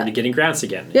 and I started getting grants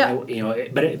again. Yeah.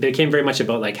 But it became very much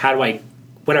about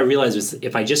what I realized was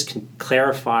if I just can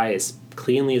clarify as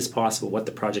cleanly as possible what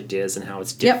the project is and how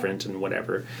it's different and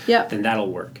whatever, then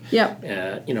that'll work. Yeah.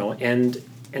 And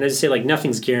as I say,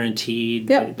 nothing's guaranteed.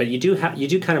 Yep. But you do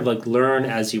kind of learn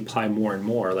as you apply more and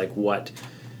more,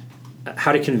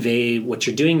 how to convey what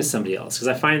you're doing to somebody else. Because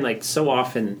I find so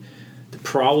often the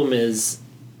problem is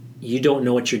you don't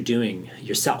know what you're doing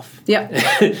yourself. Yeah,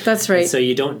 that's right. So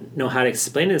you don't know how to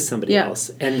explain it to somebody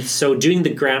else. And so doing the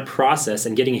grant process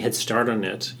and getting a head start on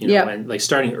it, and like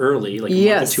starting early, like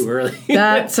a month or two early.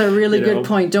 That's a really good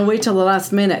point. Don't wait till the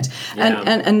last minute. Yeah.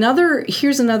 And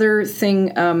here's another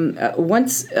thing.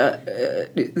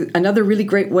 Another really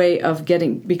great way of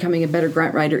becoming a better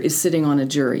grant writer is sitting on a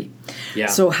jury. Yeah.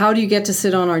 So how do you get to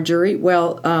sit on our jury?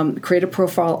 Well, create a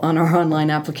profile on our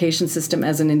online application system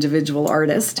as an individual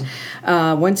artist.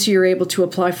 Once you're able to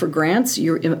apply for grants,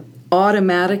 you're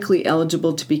automatically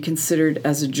eligible to be considered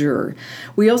as a juror.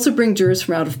 We also bring jurors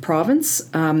from out of province,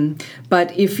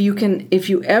 but if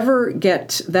you ever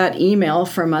get that email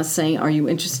from us saying, "Are you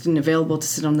interested and available to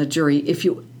sit on the jury?"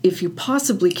 If you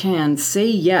possibly can, say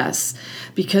yes,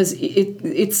 because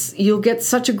you'll get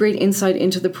such a great insight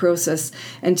into the process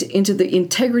and into the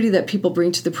integrity that people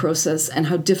bring to the process and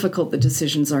how difficult the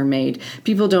decisions are made.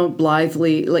 People don't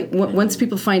blithely, once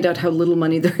people find out how little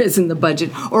money there is in the budget,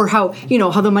 or how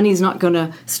the money is not going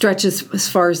to stretch as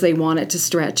far as they want it to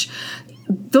stretch.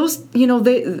 There's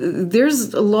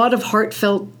a lot of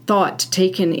heartfelt thought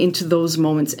taken into those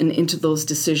moments and into those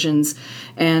decisions,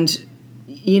 and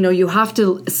you have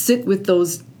to sit with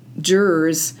those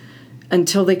jurors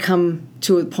until they come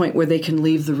to a point where they can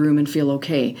leave the room and feel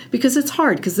okay. Because it's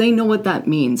hard, because they know what that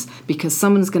means, because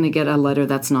someone's going to get a letter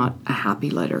that's not a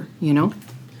happy letter, Can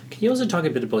you also talk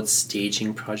a bit about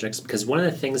staging projects? Because one of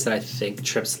the things that I think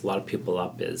trips a lot of people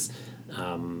up is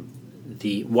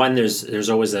there's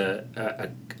always a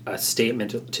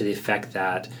statement to the effect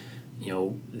that,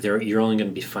 you're only going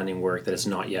to be funding work that has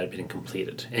not yet been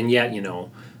completed. And yet,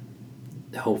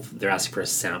 hope they're asking for a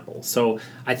sample. So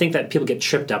I think that people get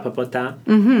tripped up about that,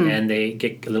 and they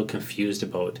get a little confused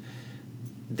about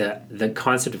the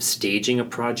concept of staging a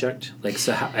project,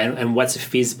 and what's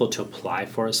feasible to apply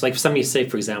for. So like if somebody, say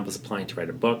for example, is applying to write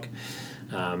a book,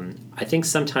 I think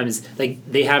sometimes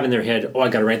they have in their head, I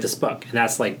got to write this book, and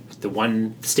that's like the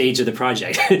one stage of the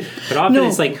project. But often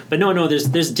it's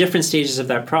there's different stages of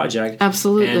that project.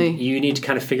 Absolutely. And you need to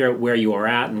kind of figure out where you are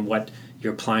at and what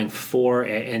you're applying for.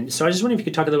 And so I just wonder if you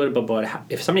could talk a little bit about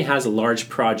if somebody has a large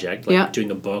project,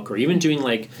 doing a book, or even doing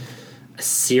like a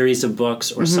series of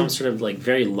books, or some sort of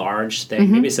very large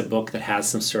thing. Maybe it's a book that has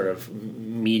some sort of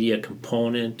media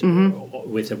component or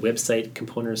with a website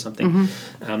component or something.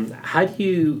 How do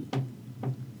you...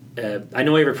 I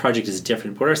know every project is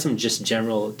different, but what are some just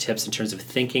general tips in terms of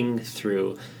thinking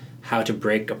through how to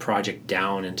break a project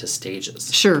down into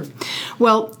stages? Sure.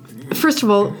 Well, first of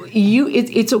all,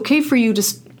 it's okay for you to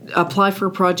apply for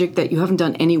a project that you haven't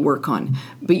done any work on,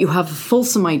 but you have a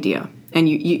fulsome idea, and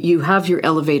you have your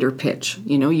elevator pitch.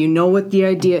 You know what the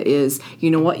idea is, you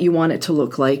know what you want it to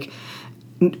look like,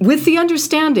 with the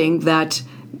understanding that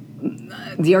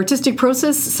the artistic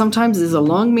process sometimes is a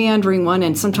long, meandering one,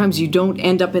 and sometimes you don't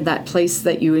end up in that place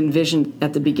that you envisioned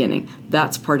at the beginning.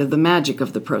 That's part of the magic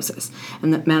of the process.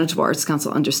 And the Manitoba Arts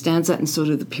Council understands that, and so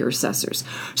do the peer assessors.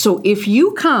 So if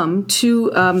you come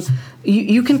to,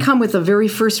 you can come with a very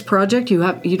first project,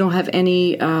 you don't have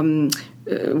any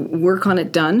work on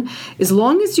it done, as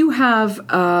long as you have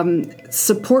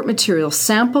support material,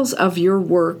 samples of your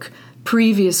work,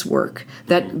 previous work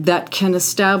that can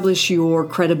establish your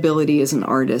credibility as an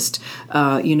artist,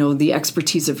 the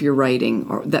expertise of your writing,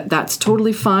 or that's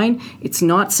totally fine. It's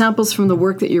not samples from the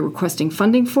work that you're requesting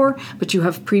funding for, but you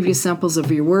have previous samples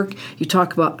of your work. You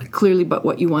talk clearly about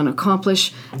what you want to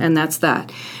accomplish, and that's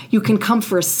that. You can come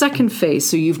for a second phase,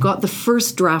 so you've got the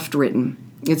first draft written.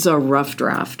 It's a rough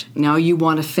draft. Now you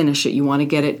want to finish it. You want to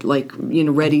get it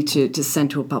ready to send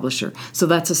to a publisher. So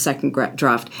that's a second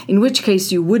draft, in which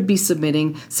case you would be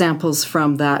submitting samples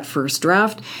from that first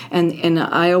draft. And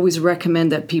I always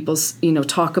recommend that people,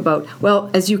 talk about, well,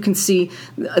 as you can see,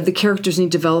 the characters need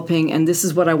developing, and this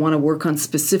is what I want to work on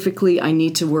specifically. I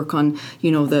need to work on,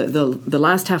 the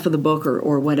last half of the book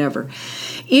or whatever.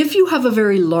 If you have a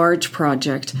very large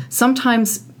project,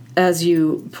 sometimes, as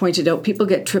you pointed out, people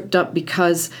get tripped up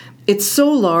because it's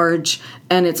so large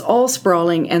and it's all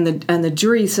sprawling, and the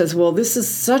jury says, well, this is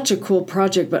such a cool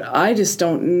project, but I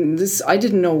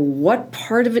didn't know what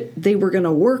part of it they were going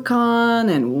to work on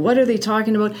and what are they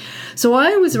talking about. So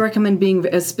I always recommend being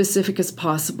as specific as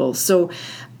possible. So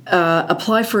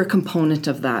apply for a component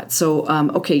of that. So,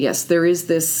 yes, there is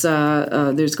this,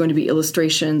 there's going to be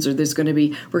illustrations, or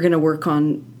we're going to work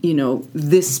on,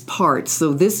 this part.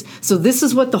 So this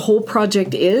is what the whole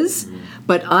project is,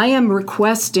 but I am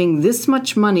requesting this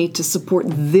much money to support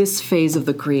this phase of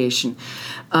the creation.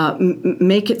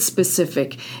 Make it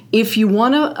specific. If you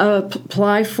want to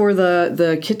apply for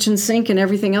the kitchen sink and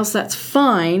everything else, that's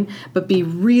fine, but be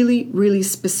really, really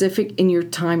specific in your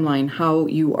timeline, how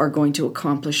you are going to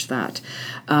accomplish that.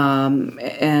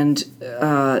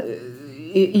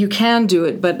 You can do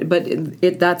it, but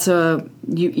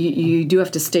you do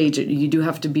have to stage it. You do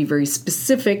have to be very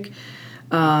specific.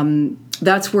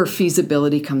 That's where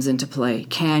feasibility comes into play.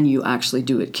 Can you actually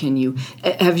do it?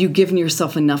 Have you given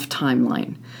yourself enough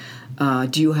timeline?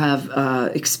 Do you have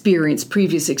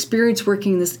previous experience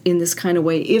working in this kind of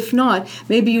way? If not,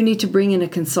 maybe you need to bring in a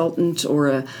consultant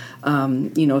or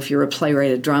if you're a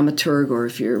playwright, a dramaturg, or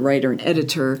if you're a writer, an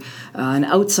editor, an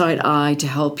outside eye to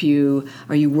help you.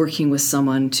 Are you working with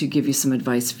someone to give you some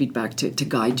advice, feedback, to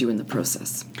guide you in the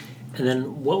process? And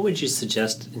then what would you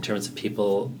suggest in terms of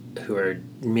people who are,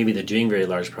 maybe they're doing very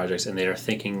large projects and they are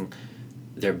thinking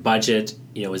their budget,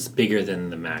 is bigger than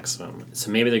the maximum.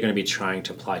 So maybe they're going to be trying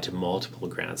to apply to multiple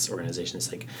grants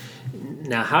organizations. Like,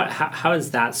 now, how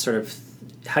is that sort of,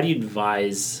 how do you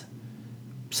advise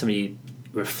somebody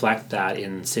reflect that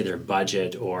in, say, their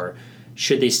budget, or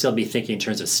should they still be thinking in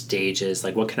terms of stages?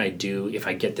 Like, what can I do if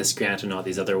I get this grant and not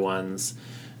these other ones?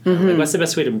 Like, what's the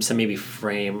best way to maybe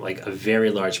frame like a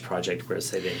very large project where,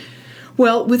 say, they...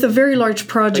 Well, with a very large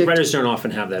project... Like, writers don't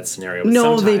often have that scenario. But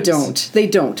no, sometimes. They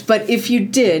don't. But if you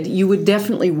did, you would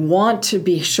definitely want to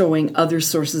be showing other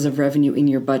sources of revenue in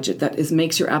your budget. That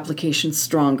makes your application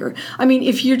stronger. I mean,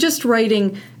 if you're just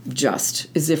writing...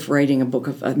 as if writing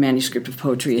a manuscript of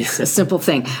poetry is a simple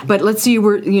thing. But let's say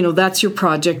that's your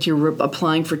project. You're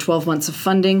applying for 12 months of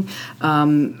funding,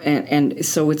 and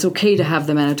so it's okay to have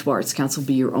the Manitoba Arts Council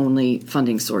be your only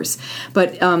funding source.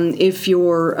 But if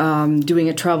you're doing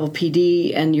a travel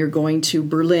PD and you're going to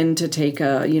Berlin to take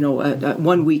a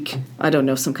 1 week,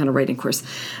 some kind of writing course,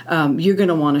 you're going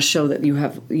to want to show that you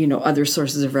have other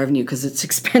sources of revenue, because it's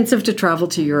expensive to travel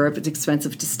to Europe. It's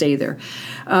expensive to stay there.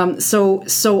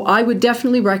 So I would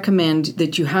definitely recommend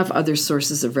that you have other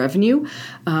sources of revenue.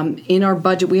 In our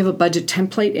budget, we have a budget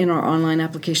template in our online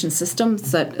application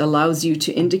systems that allows you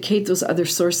to indicate those other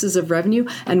sources of revenue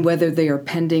and whether they are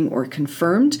pending or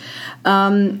confirmed.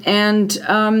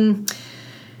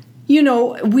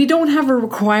 We don't have a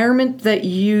requirement that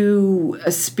you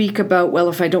speak about, well,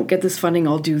 if I don't get this funding,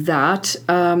 I'll do that.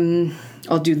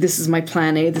 This is my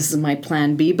plan A, this is my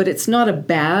plan B, but it's not a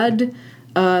bad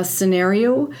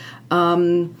scenario.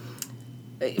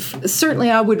 Certainly,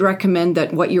 I would recommend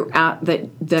that what you're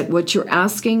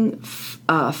asking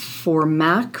for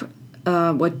MAC,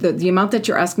 the amount that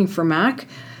you're asking for MAC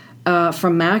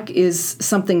from MAC is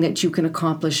something that you can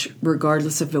accomplish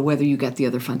regardless of whether you get the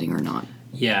other funding or not.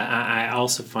 Yeah, I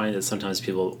also find that sometimes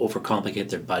people overcomplicate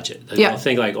their budget. They'll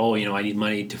think like, I need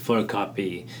money to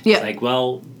photocopy. Yeah. It's like,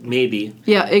 well, maybe.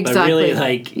 Yeah, exactly. But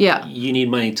really, you need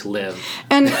money to live.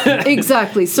 And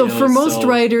exactly. So for most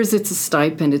writers, it's a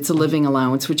stipend. It's a living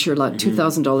allowance, which you're like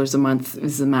 $2,000 a month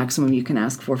is the maximum you can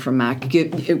ask for from MAC,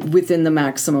 within the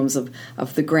maximums of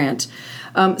the grant.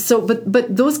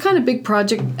 But those kind of big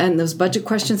project and those budget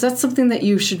questions, that's something that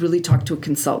you should really talk to a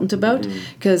consultant about,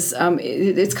 because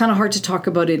it's kind of hard to talk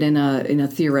about it in a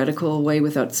theoretical way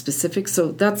without specifics.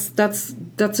 So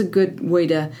that's a good way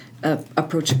to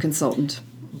approach a consultant.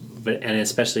 And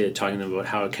especially talking about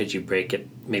how could you break it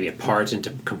maybe apart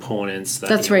into components.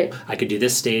 That's right. I could do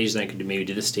this stage, then I could maybe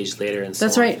do this stage later, and so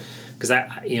that's on. right. Because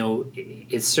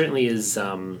it certainly is.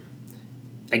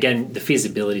 Again, the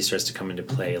feasibility starts to come into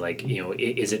play. Like,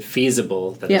 is it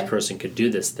feasible that this person could do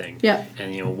this thing? Yeah.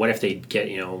 And, what if they get,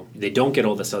 they don't get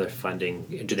all this other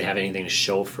funding? Do they have anything to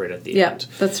show for it at the end?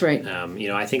 Yeah, that's right.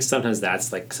 I think sometimes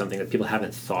that's like something that people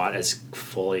haven't thought as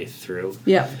fully through.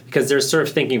 Yeah. Because they're sort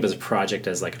of thinking of this project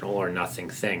as like an all or nothing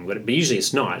thing, but usually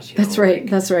it's not. That's right.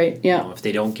 That's right. Yeah. If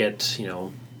they don't get,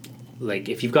 like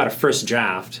if you've got a first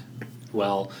draft,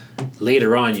 well,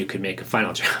 later on you could make a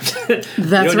final draft. That's you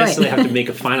don't necessarily have to make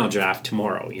a final draft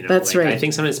tomorrow. That's right. I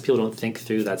think sometimes people don't think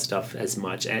through that stuff as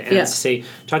much. And to say,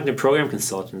 talking to program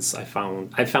consultants, I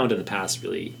found in the past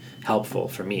really helpful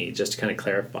for me, just to kind of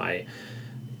clarify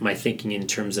my thinking in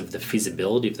terms of the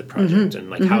feasibility of the project and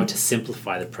like how to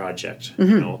simplify the project,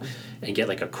 and get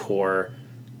like a core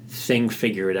thing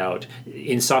figured out.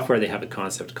 In software, they have a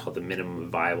concept called the minimum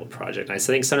viable project. And I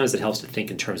think sometimes it helps to think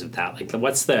in terms of that. Like,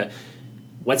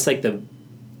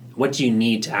 what do you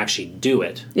need to actually do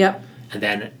it? Yep. And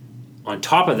then on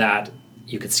top of that,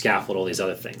 you could scaffold all these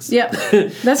other things. Yeah,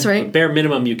 that's right. But bare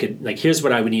minimum, you could, like, here's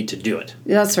what I would need to do it.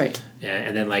 Yeah, that's right.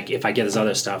 And then, like, if I get this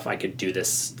other stuff, I could do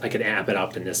this, I could amp it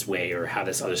up in this way, or have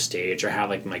this other stage, or have,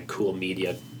 like, my cool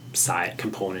media side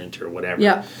component or whatever.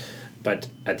 Yeah. But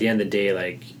at the end of the day,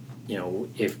 like, you know,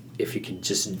 if you can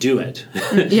just do it,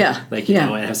 yeah, like, you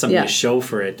know, and have something to show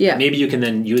for it, maybe you can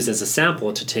then use as a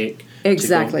sample to take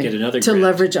exactly to go get another to grant.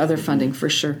 leverage other funding for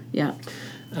sure. Yeah.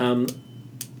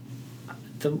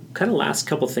 The kind of last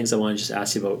couple of things I want to just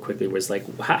ask you about quickly was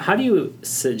like, how do you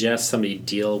suggest somebody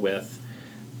deal with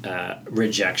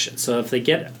rejection? So if they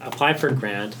apply for a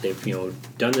grant, they've, you know,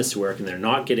 done this work and they're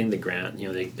not getting the grant, you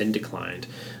know, they've been declined.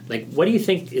 Like, what do you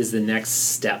think is the next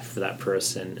step for that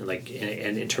person, like,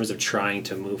 and in terms of trying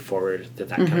to move forward to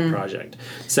that kind of project?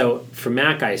 So for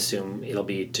Mac, I assume it'll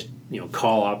be to, you know,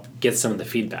 call up, get some of the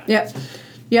feedback. Yeah.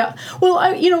 Yeah.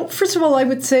 Well, you know, first of all, I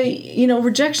would say, you know,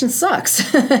 rejection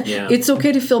sucks. Yeah. It's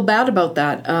okay to feel bad about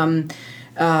that.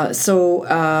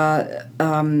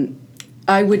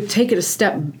 I would take it a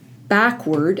step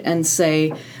backward and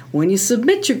say, when you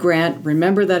submit your grant,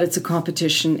 remember that it's a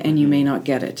competition and you may not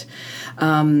get it.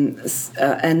 And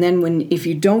then if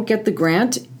you don't get the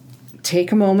grant,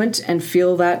 take a moment and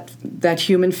feel that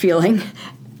human feeling.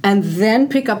 And then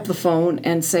pick up the phone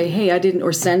and say, hey, I didn't,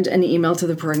 or send an email to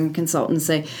the program consultant and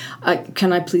say,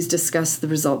 can I please discuss the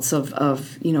results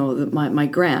of you know, my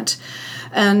grant?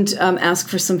 And ask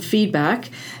for some feedback.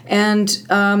 And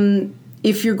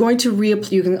if you're going to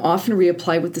you can often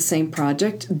reapply with the same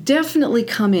project. Definitely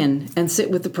come in and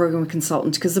sit with the program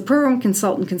consultant, because the program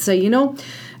consultant can say, you know,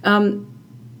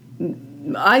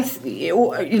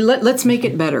 let's make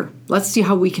it better. Let's see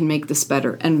how we can make this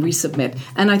better and resubmit.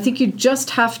 And I think you just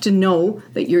have to know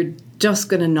that you're just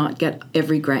going to not get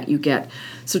every grant you get.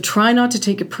 So try not to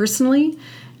take it personally,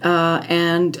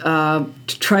 and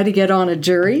try to get on a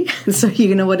jury so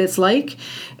you know what it's like.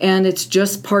 And it's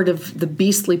just part of the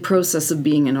beastly process of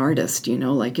being an artist, you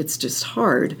know, like, it's just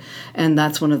hard. And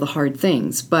that's one of the hard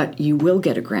things. But you will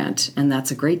get a grant, and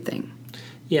that's a great thing.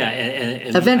 Yeah,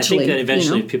 and eventually, I think that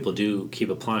eventually, you know, if people do keep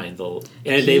applying,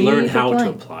 they learn how to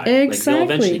apply. Exactly. Like, they'll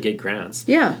eventually get grants.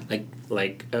 Yeah.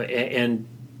 And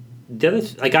the other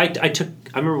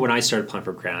I remember when I started applying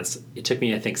for grants, it took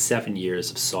me, I think, 7 years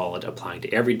of solid applying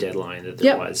to every deadline that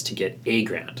there was to get a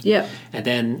grant. Yeah. And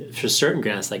then for certain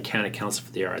grants, like Canada Council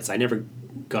for the Arts, I never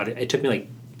got it. It took me like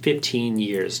 15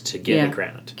 years to get a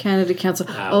grant. Canada Council.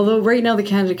 Although right now the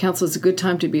Canada Council is a good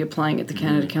time to be applying at the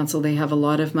Canada Council. They have a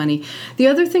lot of money. The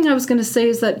other thing I was going to say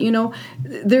is that, you know,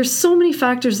 there's so many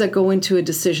factors that go into a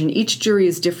decision. Each jury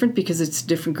is different because it's a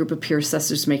different group of peer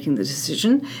assessors making the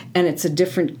decision, and it's a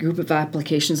different group of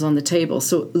applications on the table.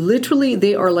 So literally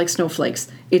they are like snowflakes.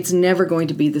 It's never going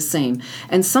to be the same.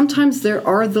 And sometimes there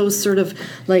are those sort of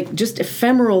like just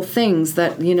ephemeral things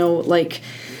that, you know, like,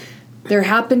 there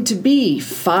happened to be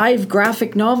 5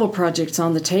 graphic novel projects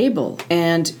on the table.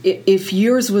 And if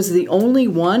yours was the only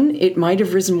one, it might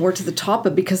have risen more to the top.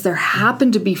 But because there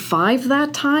happened to be 5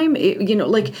 that time, you know,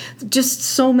 like, just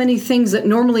so many things that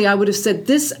normally I would have said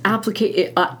this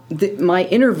my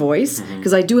inner voice,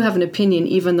 because I do have an opinion,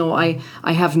 even though I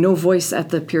have no voice at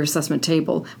the peer assessment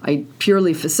table. I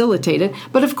purely facilitate it.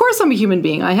 But of course I'm a human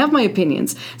being. I have my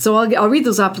opinions. So I'll read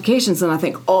those applications and I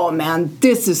think, oh man,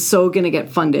 this is so going to get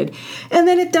funded. And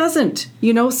then it doesn't,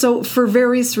 you know, so for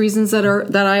various reasons that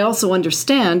I also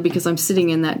understand, because I'm sitting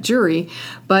in that jury,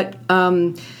 but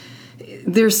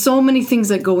there's so many things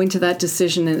that go into that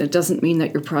decision, and it doesn't mean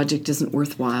that your project isn't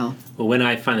worthwhile. Well, when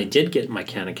I finally did get my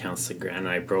Canada Council grant,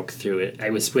 I broke through it.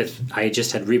 I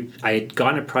had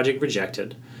gotten a project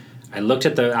rejected. I looked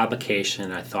at the application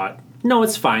and I thought, no,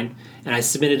 it's fine. And I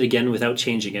submitted again without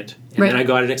changing it. And then I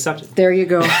got it accepted. There you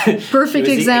go. Perfect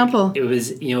example. It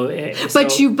was, you know...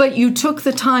 But you took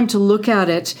the time to look at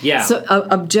it so,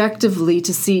 objectively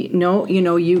to see, no, you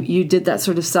know, you did that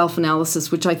sort of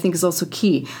self-analysis, which I think is also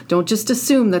key. Don't just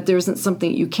assume that there isn't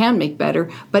something you can make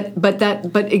better, in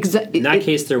that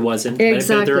case, there wasn't.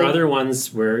 Exactly. But there are other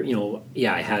ones where, you know,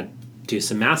 I had do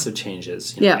some massive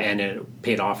changes, you know, and it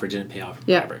paid off or didn't pay off, or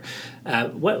whatever.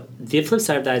 What the flip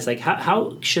side of that is, like,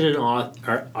 how should an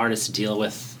artist deal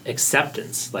with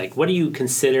acceptance? Like, what do you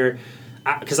consider?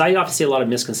 Because I often see a lot of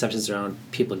misconceptions around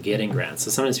people getting grants.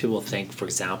 So sometimes people think, for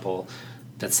example,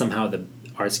 that somehow the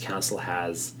Arts Council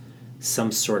has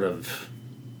some sort of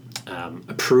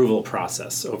approval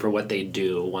process over what they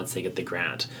do once they get the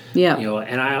grant. Yeah. You know,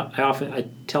 and I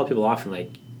tell people often,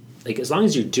 like, like as long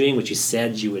as you're doing what you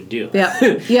said you would do.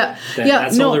 Yeah.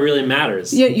 That's all that really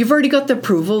matters. Yeah, you've already got the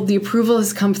approval. The approval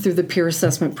has come through the peer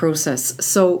assessment process.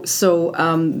 So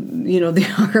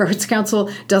the Arts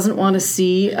Council doesn't want to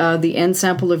see the end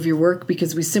sample of your work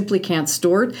because we simply can't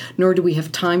store it, nor do we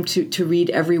have time to read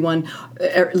everyone,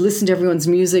 listen to everyone's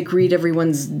music, read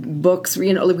everyone's books.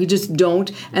 We just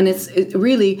don't. And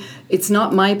it's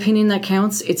not my opinion that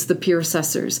counts. It's the peer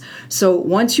assessors. So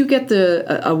once you get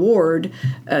the award,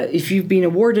 if you've been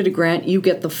awarded a grant, you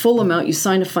get the full amount. You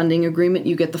sign a funding agreement,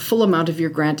 you get the full amount of your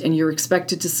grant, and you're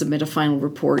expected to submit a final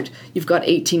report. You've got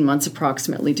 18 months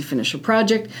approximately to finish a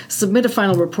project. Submit a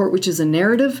final report, which is a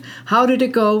narrative. How did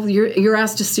it go? You're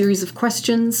asked a series of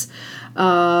questions.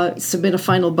 Submit a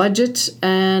final budget,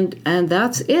 and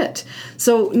that's it.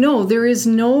 So no, there is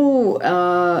no.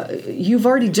 You've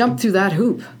already jumped through that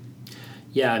hoop.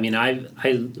 Yeah, I mean, I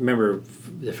remember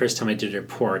the first time I did a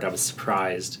report, I was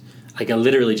surprised. Like, I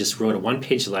literally just wrote a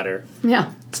one-page letter.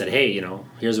 Yeah. Said, hey,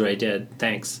 here's what I did.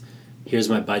 Thanks. Here's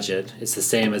my budget. It's the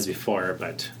same as before,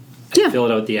 but I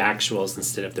filled out the actuals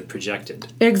instead of the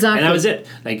projected. Exactly. And that was it.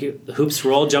 Like, hoops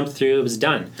were all jumped through. It was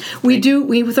done. We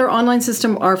with our online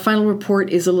system, our final report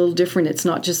is a little different. It's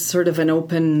not just sort of an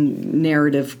open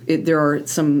narrative. There are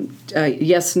some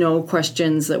yes/no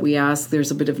questions that we ask.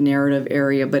 There's a bit of narrative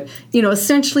area, but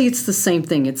essentially it's the same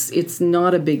thing. It's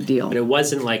not a big deal. But it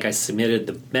wasn't like I submitted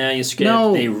the manuscript.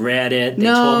 No. They read it. They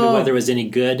told me whether it was any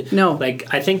good. No. Like,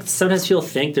 I think sometimes people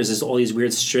think there's all these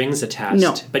weird strings attached.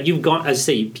 No. But you've gone, as I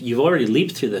say, you've already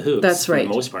leaped through the hoops. That's right. For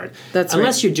the most part. That's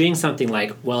Unless you're doing something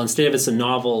like, well, instead of it's a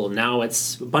novel, now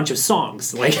it's a bunch of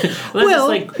songs. Like,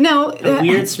 a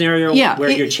weird scenario where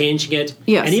you're changing it.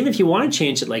 Yes. And even if you want to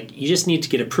change it, like, you just need to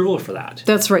get approval for that.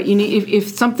 That's right. You need if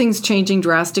something's changing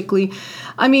drastically.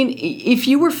 I mean, if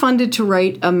you were funded to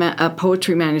write a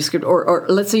poetry manuscript, or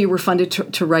let's say you were funded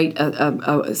to write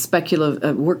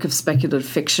a work of speculative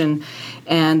fiction,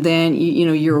 and then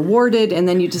you're awarded, and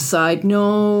then you decide,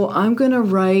 no, I'm going to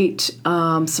write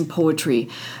some poetry.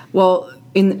 Well,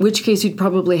 in which case you'd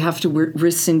probably have to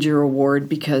rescind your award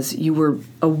because you were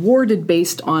awarded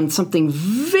based on something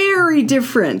very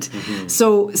different.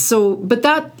 Mm-hmm. But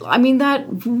that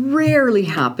rarely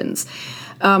happens.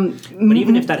 But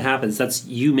even if that happens, that's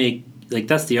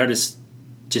the artist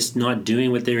just not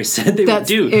doing what they said they would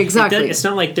do. Exactly. It's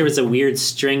not like there was a weird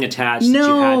string attached that you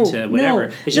had to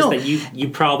whatever. It's just that you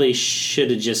probably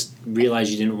should have just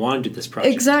realized you didn't want to do this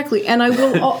project. Exactly. And I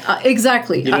will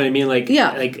exactly. You know what I mean? Like,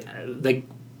 yeah. Like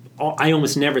I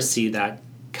almost never see that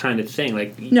kind of thing.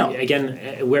 Like, no.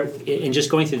 Again, where in just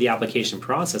going through the application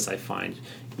process, I find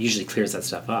usually clears that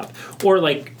stuff up. Or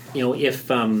like,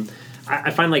 if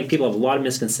I find like people have a lot of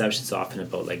misconceptions often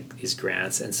about like these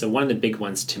grants, and so one of the big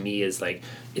ones to me is like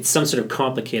it's some sort of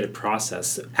complicated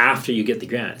process after you get the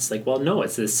grant. It's like, well, no,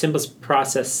 it's the simplest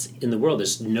process in the world.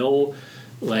 There's no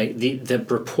like the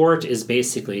report is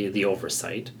basically the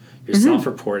oversight. You're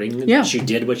self-reporting that you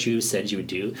did what you said you would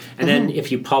do, and then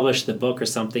if you publish the book or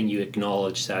something, you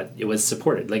acknowledge that it was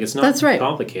supported. Like, it's not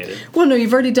complicated. Well, no,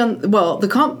 you've already done well.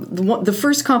 The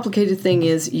first complicated thing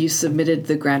is you submitted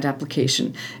the grant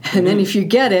application, and then if you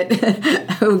get it,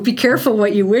 be careful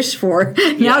what you wish for.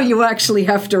 Now you actually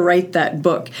have to write that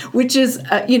book, which is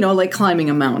like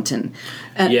climbing a mountain.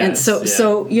 And so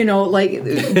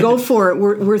go for it.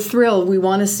 We're thrilled. We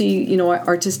want to see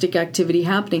artistic activity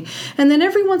happening, and then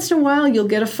every once in a while you'll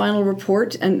get a final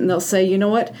report, and they'll say, you know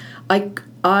what,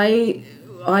 I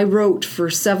wrote for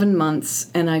 7 months,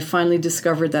 and I finally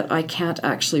discovered that I can't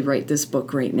actually write this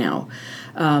book right now,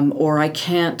 or I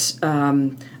can't.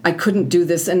 I couldn't do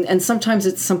this, and sometimes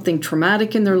it's something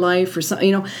traumatic in their life, or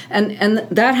something, and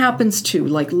that happens too.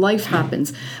 Like, life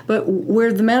happens, but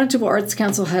where the Manitoba Arts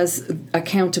Council has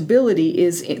accountability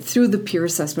is through the peer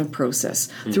assessment process,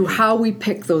 through how we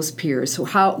pick those peers,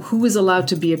 who is allowed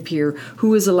to be a peer,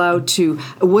 who is allowed to.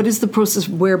 What is the process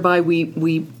whereby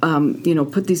we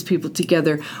put these people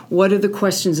together? What are the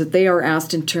questions that they are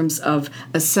asked in terms of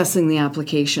assessing the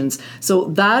applications? So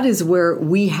that is where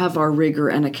we have our rigor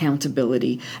and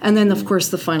accountability. And then, of course,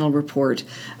 the final report.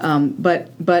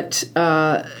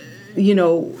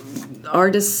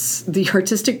 Artists, the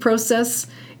artistic process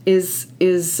is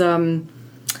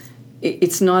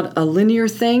it's not a linear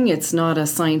thing. It's not a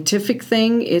scientific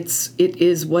thing. It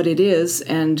is what it is,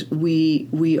 and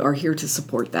we are here to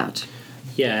support that.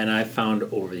 Yeah, and I've found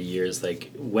over the years,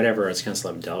 like, whatever Arts Council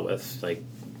I've dealt with, like,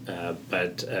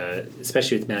 but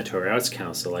especially with Manitoba Arts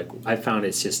Council, like, I found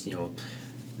it's just,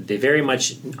 they very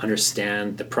much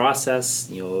understand the process.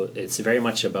 It's very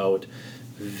much about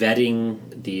vetting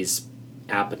these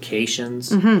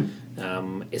applications.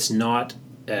 It's not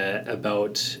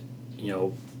about,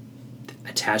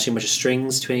 attaching a bunch of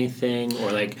strings to anything,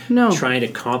 or like No. trying to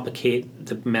complicate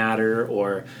the matter,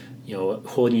 or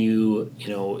holding you,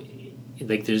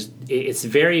 like it's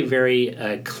very, very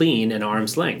clean and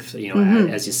arm's length,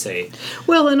 as you say.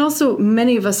 Well, and also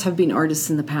many of us have been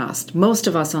artists in the past. Most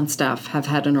of us on staff have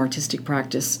had an artistic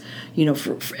practice,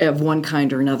 of one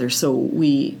kind or another. So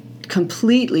we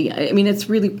completely, I mean, it's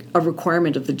really a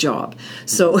requirement of the job.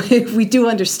 So we do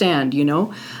understand,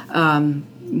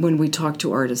 when we talk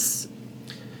to artists.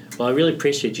 Well, I really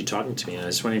appreciate you talking to me. And I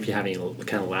was wondering if you have any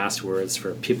kind of last words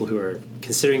for people who are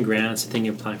considering grants, thinking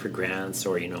of applying for grants,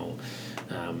 or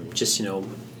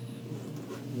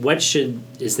what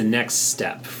is the next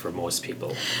step for most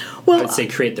people? Well, I'd say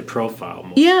create the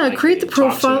profile. Create the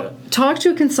profile. Talk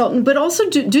to a consultant, but also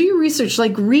do your research.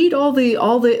 Like read a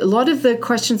lot of the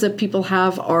questions that people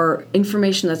have are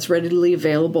information that's readily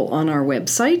available on our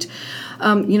website.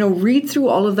 Read through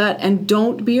all of that, and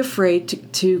don't be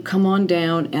afraid to come on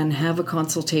down and have a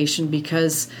consultation,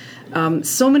 because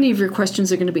so many of your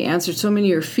questions are going to be answered, so many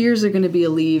of your fears are going to be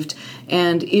alleviated,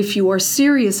 and if you are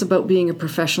serious about being a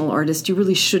professional artist, you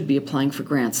really should be applying for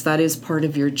grants. That is part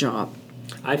of your job.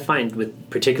 I find,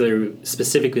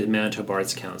 specifically with Manitoba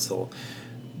Arts Council,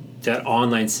 that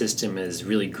online system is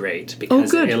really great,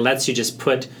 because it lets you just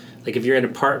put, like, if you're in a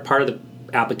part of the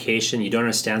application, you don't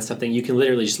understand something, you can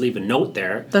literally just leave a note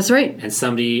there. That's right.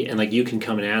 And you can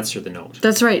come and answer the note.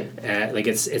 That's right.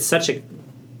 It's such a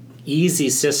easy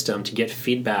system to get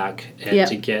feedback and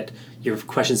to get your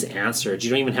questions answered. You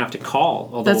don't even have to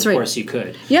call, although of course you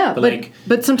could. Yeah,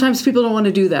 but sometimes people don't want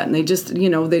to do that, and they just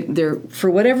they're for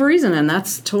whatever reason, and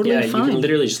that's totally fine. You can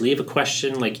literally just leave a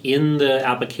question like in the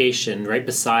application right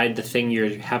beside the thing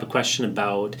you have a question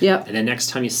about. Yeah. And then next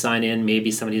time you sign in,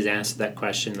 maybe somebody's answered that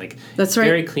question. Like, that's right.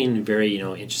 Very clean, very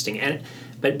interesting.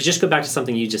 But just go back to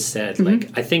something you just said. Mm-hmm.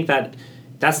 Like, I think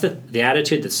that's the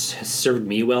attitude that's has served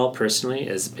me well personally,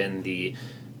 has been the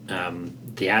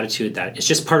attitude that it's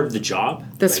just part of the job.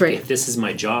 That's right. If this is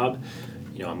my job,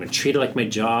 I'm going to treat it like my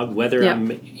job. Whether I'm,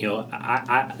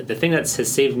 the thing that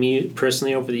has saved me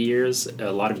personally over the years,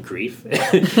 a lot of grief,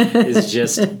 is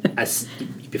just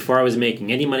before I was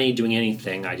making any money doing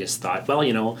anything, I just thought,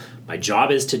 well, my job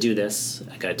is to do this.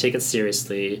 I got to take it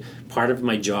seriously. Part of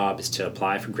my job is to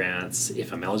apply for grants,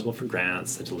 if I'm eligible for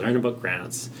grants, and to learn about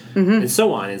grants, and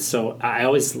so on. And so I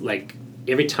always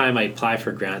every time I apply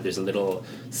for a grant, there's a little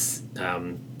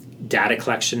data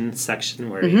collection section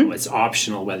where it's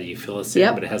optional whether you fill this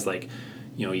in, but it has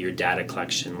your data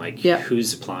collection,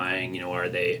 who's applying, are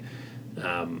they,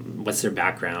 what's their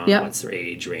background, what's their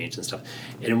age range and stuff.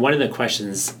 And one of the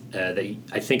questions that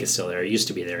I think is still there, it used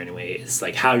to be there anyway, is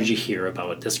how did you hear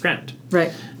about this grant,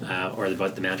 right? Or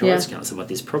about the Manitoba Arts Council, about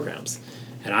these programs.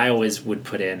 And I always would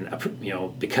put in,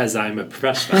 because I'm a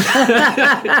professional.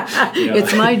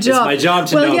 It's my job. It's my job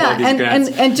to know about these grants.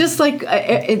 And just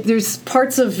there's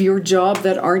parts of your job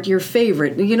that aren't your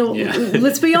favorite.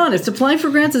 Let's be honest. Applying for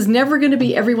grants is never going to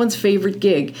be everyone's favorite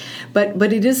gig,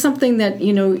 but it is something that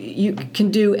you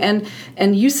can do.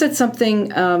 And you said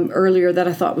something earlier that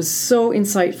I thought was so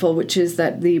insightful, which is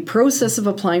that the process of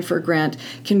applying for a grant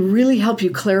can really help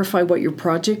you clarify what your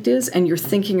project is and your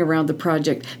thinking around the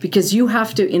project, because you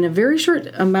have to, in a very short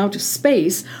amount of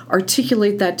space,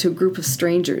 articulate that to a group of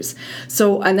strangers.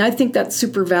 So, and I think that's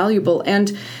super valuable.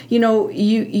 And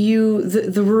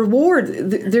the reward,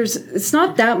 it's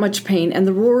not that much pain, and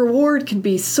the reward can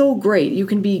be so great. You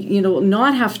can be,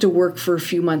 not have to work for a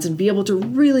few months and be able to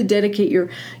really dedicate your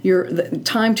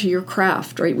time to your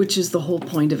craft, right? Which is the whole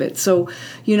point of it. So,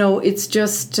 it's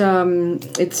just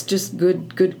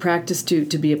good practice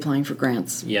to be applying for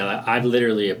grants. Yeah, I've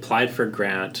literally applied for a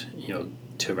grant,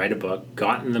 to write a book,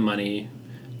 gotten the money.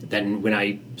 Then when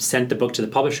I sent the book to the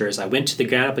publishers, I went to the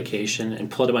grant application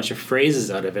and pulled a bunch of phrases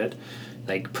out of it,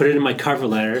 put it in my cover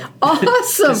letter.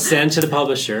 Awesome. To send to the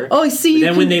publisher. Oh, see.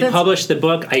 Then when they published the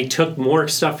book, I took more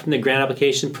stuff from the grant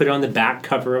application, put it on the back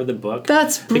cover of the book.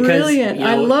 That's brilliant.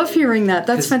 I love hearing that.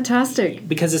 That's fantastic.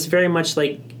 Because it's very much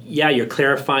you're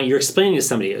clarifying, you're explaining to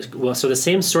somebody. Well, so the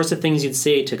same sorts of things you'd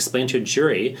say to explain to a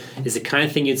jury is the kind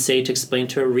of thing you'd say to explain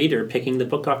to a reader picking the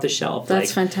book off the shelf.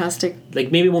 That's fantastic.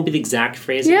 Maybe it won't be the exact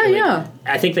phrase. Yeah.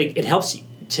 I think it helps you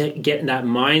to get in that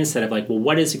mindset of well,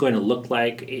 what is it going to look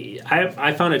like?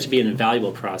 I found it to be an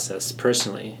invaluable process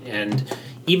personally. And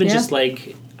even just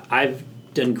I've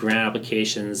done grant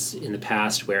applications in the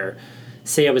past where,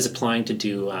 say I was applying to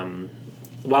do,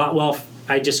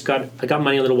 I got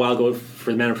money a little while ago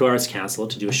for the Manitoba Arts Council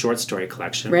to do a short story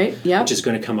collection. Right, yeah. Which is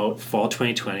going to come out fall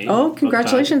 2020. Oh,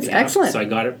 congratulations. Excellent. So I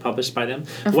got it published by them.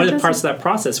 Oh, one of the parts of that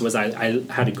process was I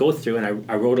had to go through and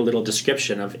I wrote a little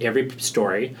description of every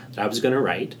story that I was going to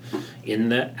write in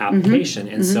the application.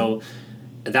 And so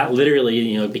that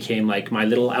literally, became like my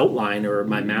little outline or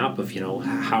my map of,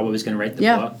 how I was going to write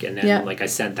the book. And then, like I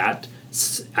said,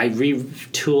 I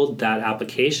retooled that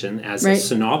application as a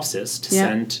synopsis to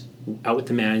send out with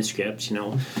the manuscript,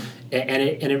 and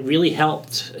it really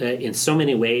helped in so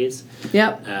many ways.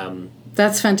 Yep.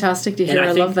 That's fantastic to hear.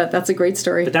 I love that. That's a great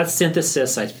story. But that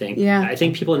synthesis, I think. Yeah. I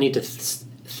think people need to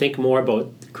think more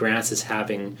about grants as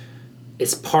having,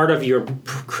 it's part of your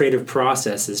creative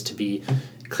process is to be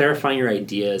clarifying your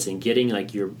ideas and getting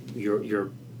like your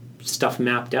stuff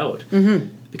mapped out.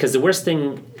 Because the worst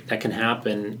thing that can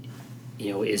happen,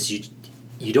 is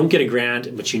you don't get a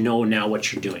grant, but now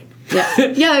what you're doing.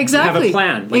 Yeah, exactly. You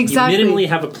have a plan. You minimally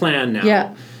have a plan now.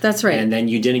 Yeah, that's right. And then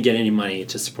you didn't get any money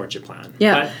to support your plan.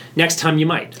 Yeah. But next time you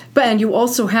might. And you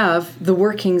also have the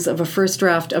workings of a first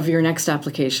draft of your next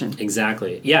application.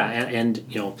 Exactly. Yeah, and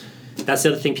that's the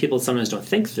other thing people sometimes don't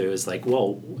think through is like,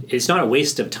 well, it's not a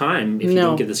waste of time if you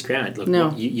don't get this grant. Look,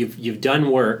 well, you've done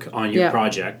work on your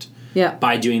project.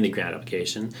 By doing the grant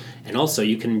application, and also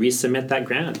you can resubmit that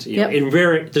grant.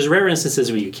 There's rare instances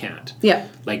where you can't.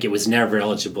 Like it was never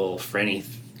eligible for any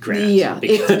grant.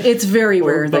 It's very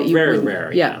rare that you. Very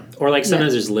rare. Yeah. Or like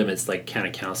sometimes there's limits. Like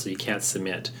Canada Council, you can't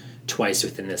submit twice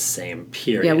within this same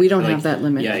period. Yeah, we don't have that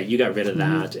limit. Yeah, you got rid of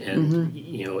that, and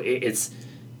it's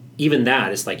even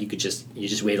that. It's like you just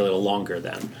wait a little longer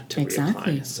then to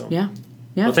reapply. So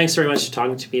Yeah. Well, thanks very much for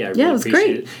talking to me. I really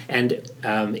appreciate it. And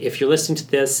if you're listening to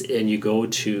this and you go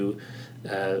to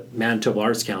Manitoba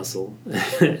Arts Council,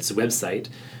 it's a website.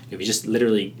 If you just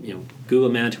literally Google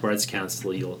Manitoba Arts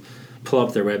Council, you'll pull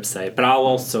up their website. But I'll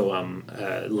also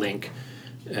link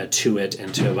to it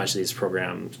and to a bunch of these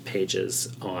program pages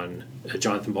on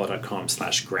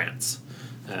jonathanball.com/grants.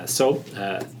 So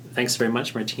thanks very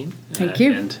much, Martine. Thank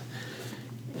you. And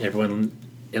everyone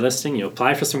listening,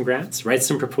 apply for some grants, write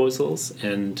some proposals,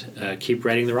 and keep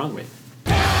writing the wrong way.